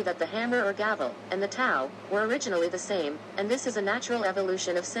 thus we see that the hammer or gavel, and the Tau, were originally the same, and this is a natural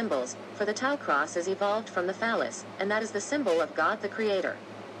evolution of symbols, for the Tau cross is evolved from the phallus, and that is the symbol of God the Creator.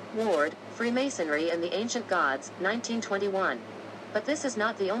 Ward, Freemasonry and the Ancient Gods, 1921. But this is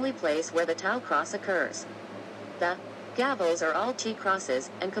not the only place where the Tau cross occurs. The gavels are all T-crosses,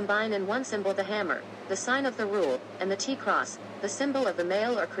 and combine in one symbol the hammer, the sign of the rule, and the T-cross, the symbol of the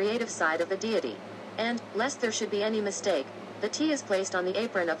male or creative side of the deity. And, lest there should be any mistake, the T is placed on the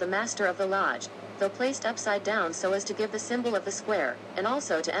apron of the master of the lodge, though placed upside down so as to give the symbol of the square, and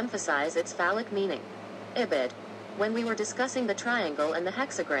also to emphasize its phallic meaning. Ibid. when we were discussing the triangle and the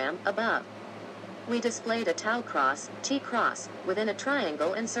hexagram above. We displayed a Tau cross, T cross, within a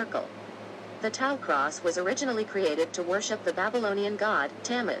triangle and circle. The Tau cross was originally created to worship the Babylonian god,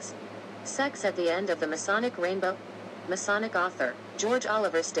 Tammuz. Sex at the end of the Masonic rainbow. Masonic author, George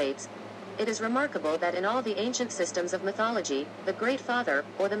Oliver states, "It is remarkable that in all the ancient systems of mythology, the Great Father,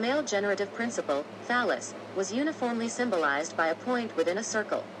 or the male generative principle, phallus, was uniformly symbolized by a point within a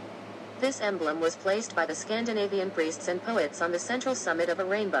circle. This emblem was placed by the Scandinavian priests and poets on the central summit of a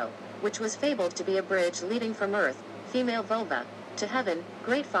rainbow, which was fabled to be a bridge leading from earth, female vulva, to heaven,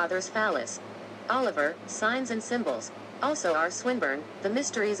 Great Father's phallus." Oliver, Signs and Symbols. Also R. Swinburne, The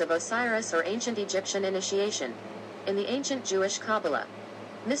Mysteries of Osiris or Ancient Egyptian Initiation. In the ancient Jewish Kabbalah,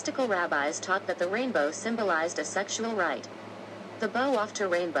 mystical rabbis taught that the rainbow symbolized a sexual rite. The bow off to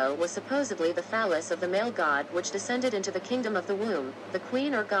rainbow was supposedly the phallus of the male god which descended into the kingdom of the womb, the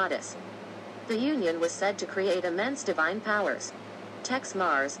queen or goddess. The union was said to create immense divine powers. Tex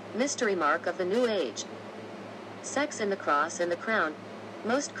Mars, Mystery Mark of the New Age. Sex in the cross and the crown.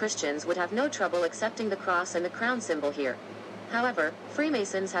 Most Christians would have no trouble accepting the cross and the crown symbol here. However,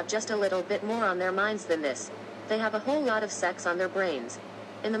 Freemasons have just a little bit more on their minds than this. They have a whole lot of sex on their brains.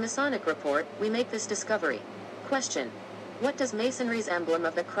 In the Masonic report, we make this discovery. Question: what does Masonry's emblem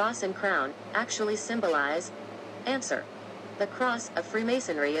of the cross and crown actually symbolize? Answer: the cross of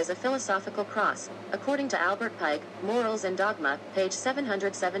Freemasonry is a philosophical cross, according to Albert Pike, Morals and Dogma, page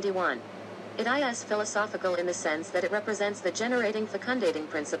 771. It is philosophical in the sense that it represents the generating fecundating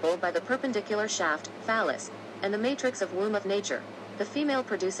principle by the perpendicular shaft, phallus, and the matrix of womb of nature, the female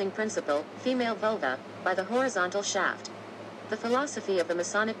producing principle, female vulva, by the horizontal shaft. The philosophy of the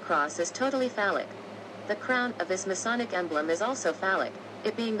Masonic cross is totally phallic. The crown of this Masonic emblem is also phallic,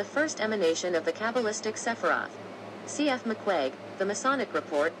 it being the first emanation of the Kabbalistic Sephiroth. C.F. McQuaig, The Masonic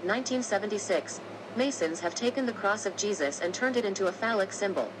Report, 1976. Masons have taken the cross of Jesus and turned it into a phallic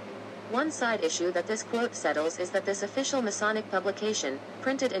symbol. One side issue that this quote settles is that this official Masonic publication,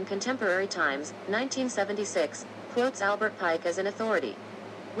 printed in Contemporary Times, 1976, quotes Albert Pike as an authority.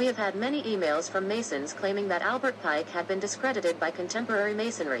 We have had many emails from Masons claiming that Albert Pike had been discredited by contemporary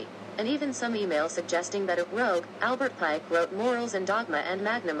Masonry, and even some emails suggesting that a rogue, Albert Pike, wrote Morals and Dogma and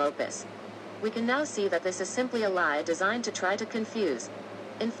Magnum Opus. We can now see that this is simply a lie designed to try to confuse.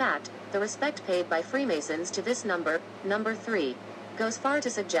 In fact, the respect paid by Freemasons to this number 3, goes far to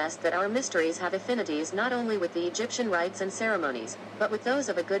suggest that our mysteries have affinities not only with the Egyptian rites and ceremonies, but with those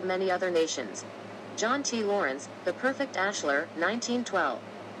of a good many other nations. John T. Lawrence, The Perfect Ashlar, 1912.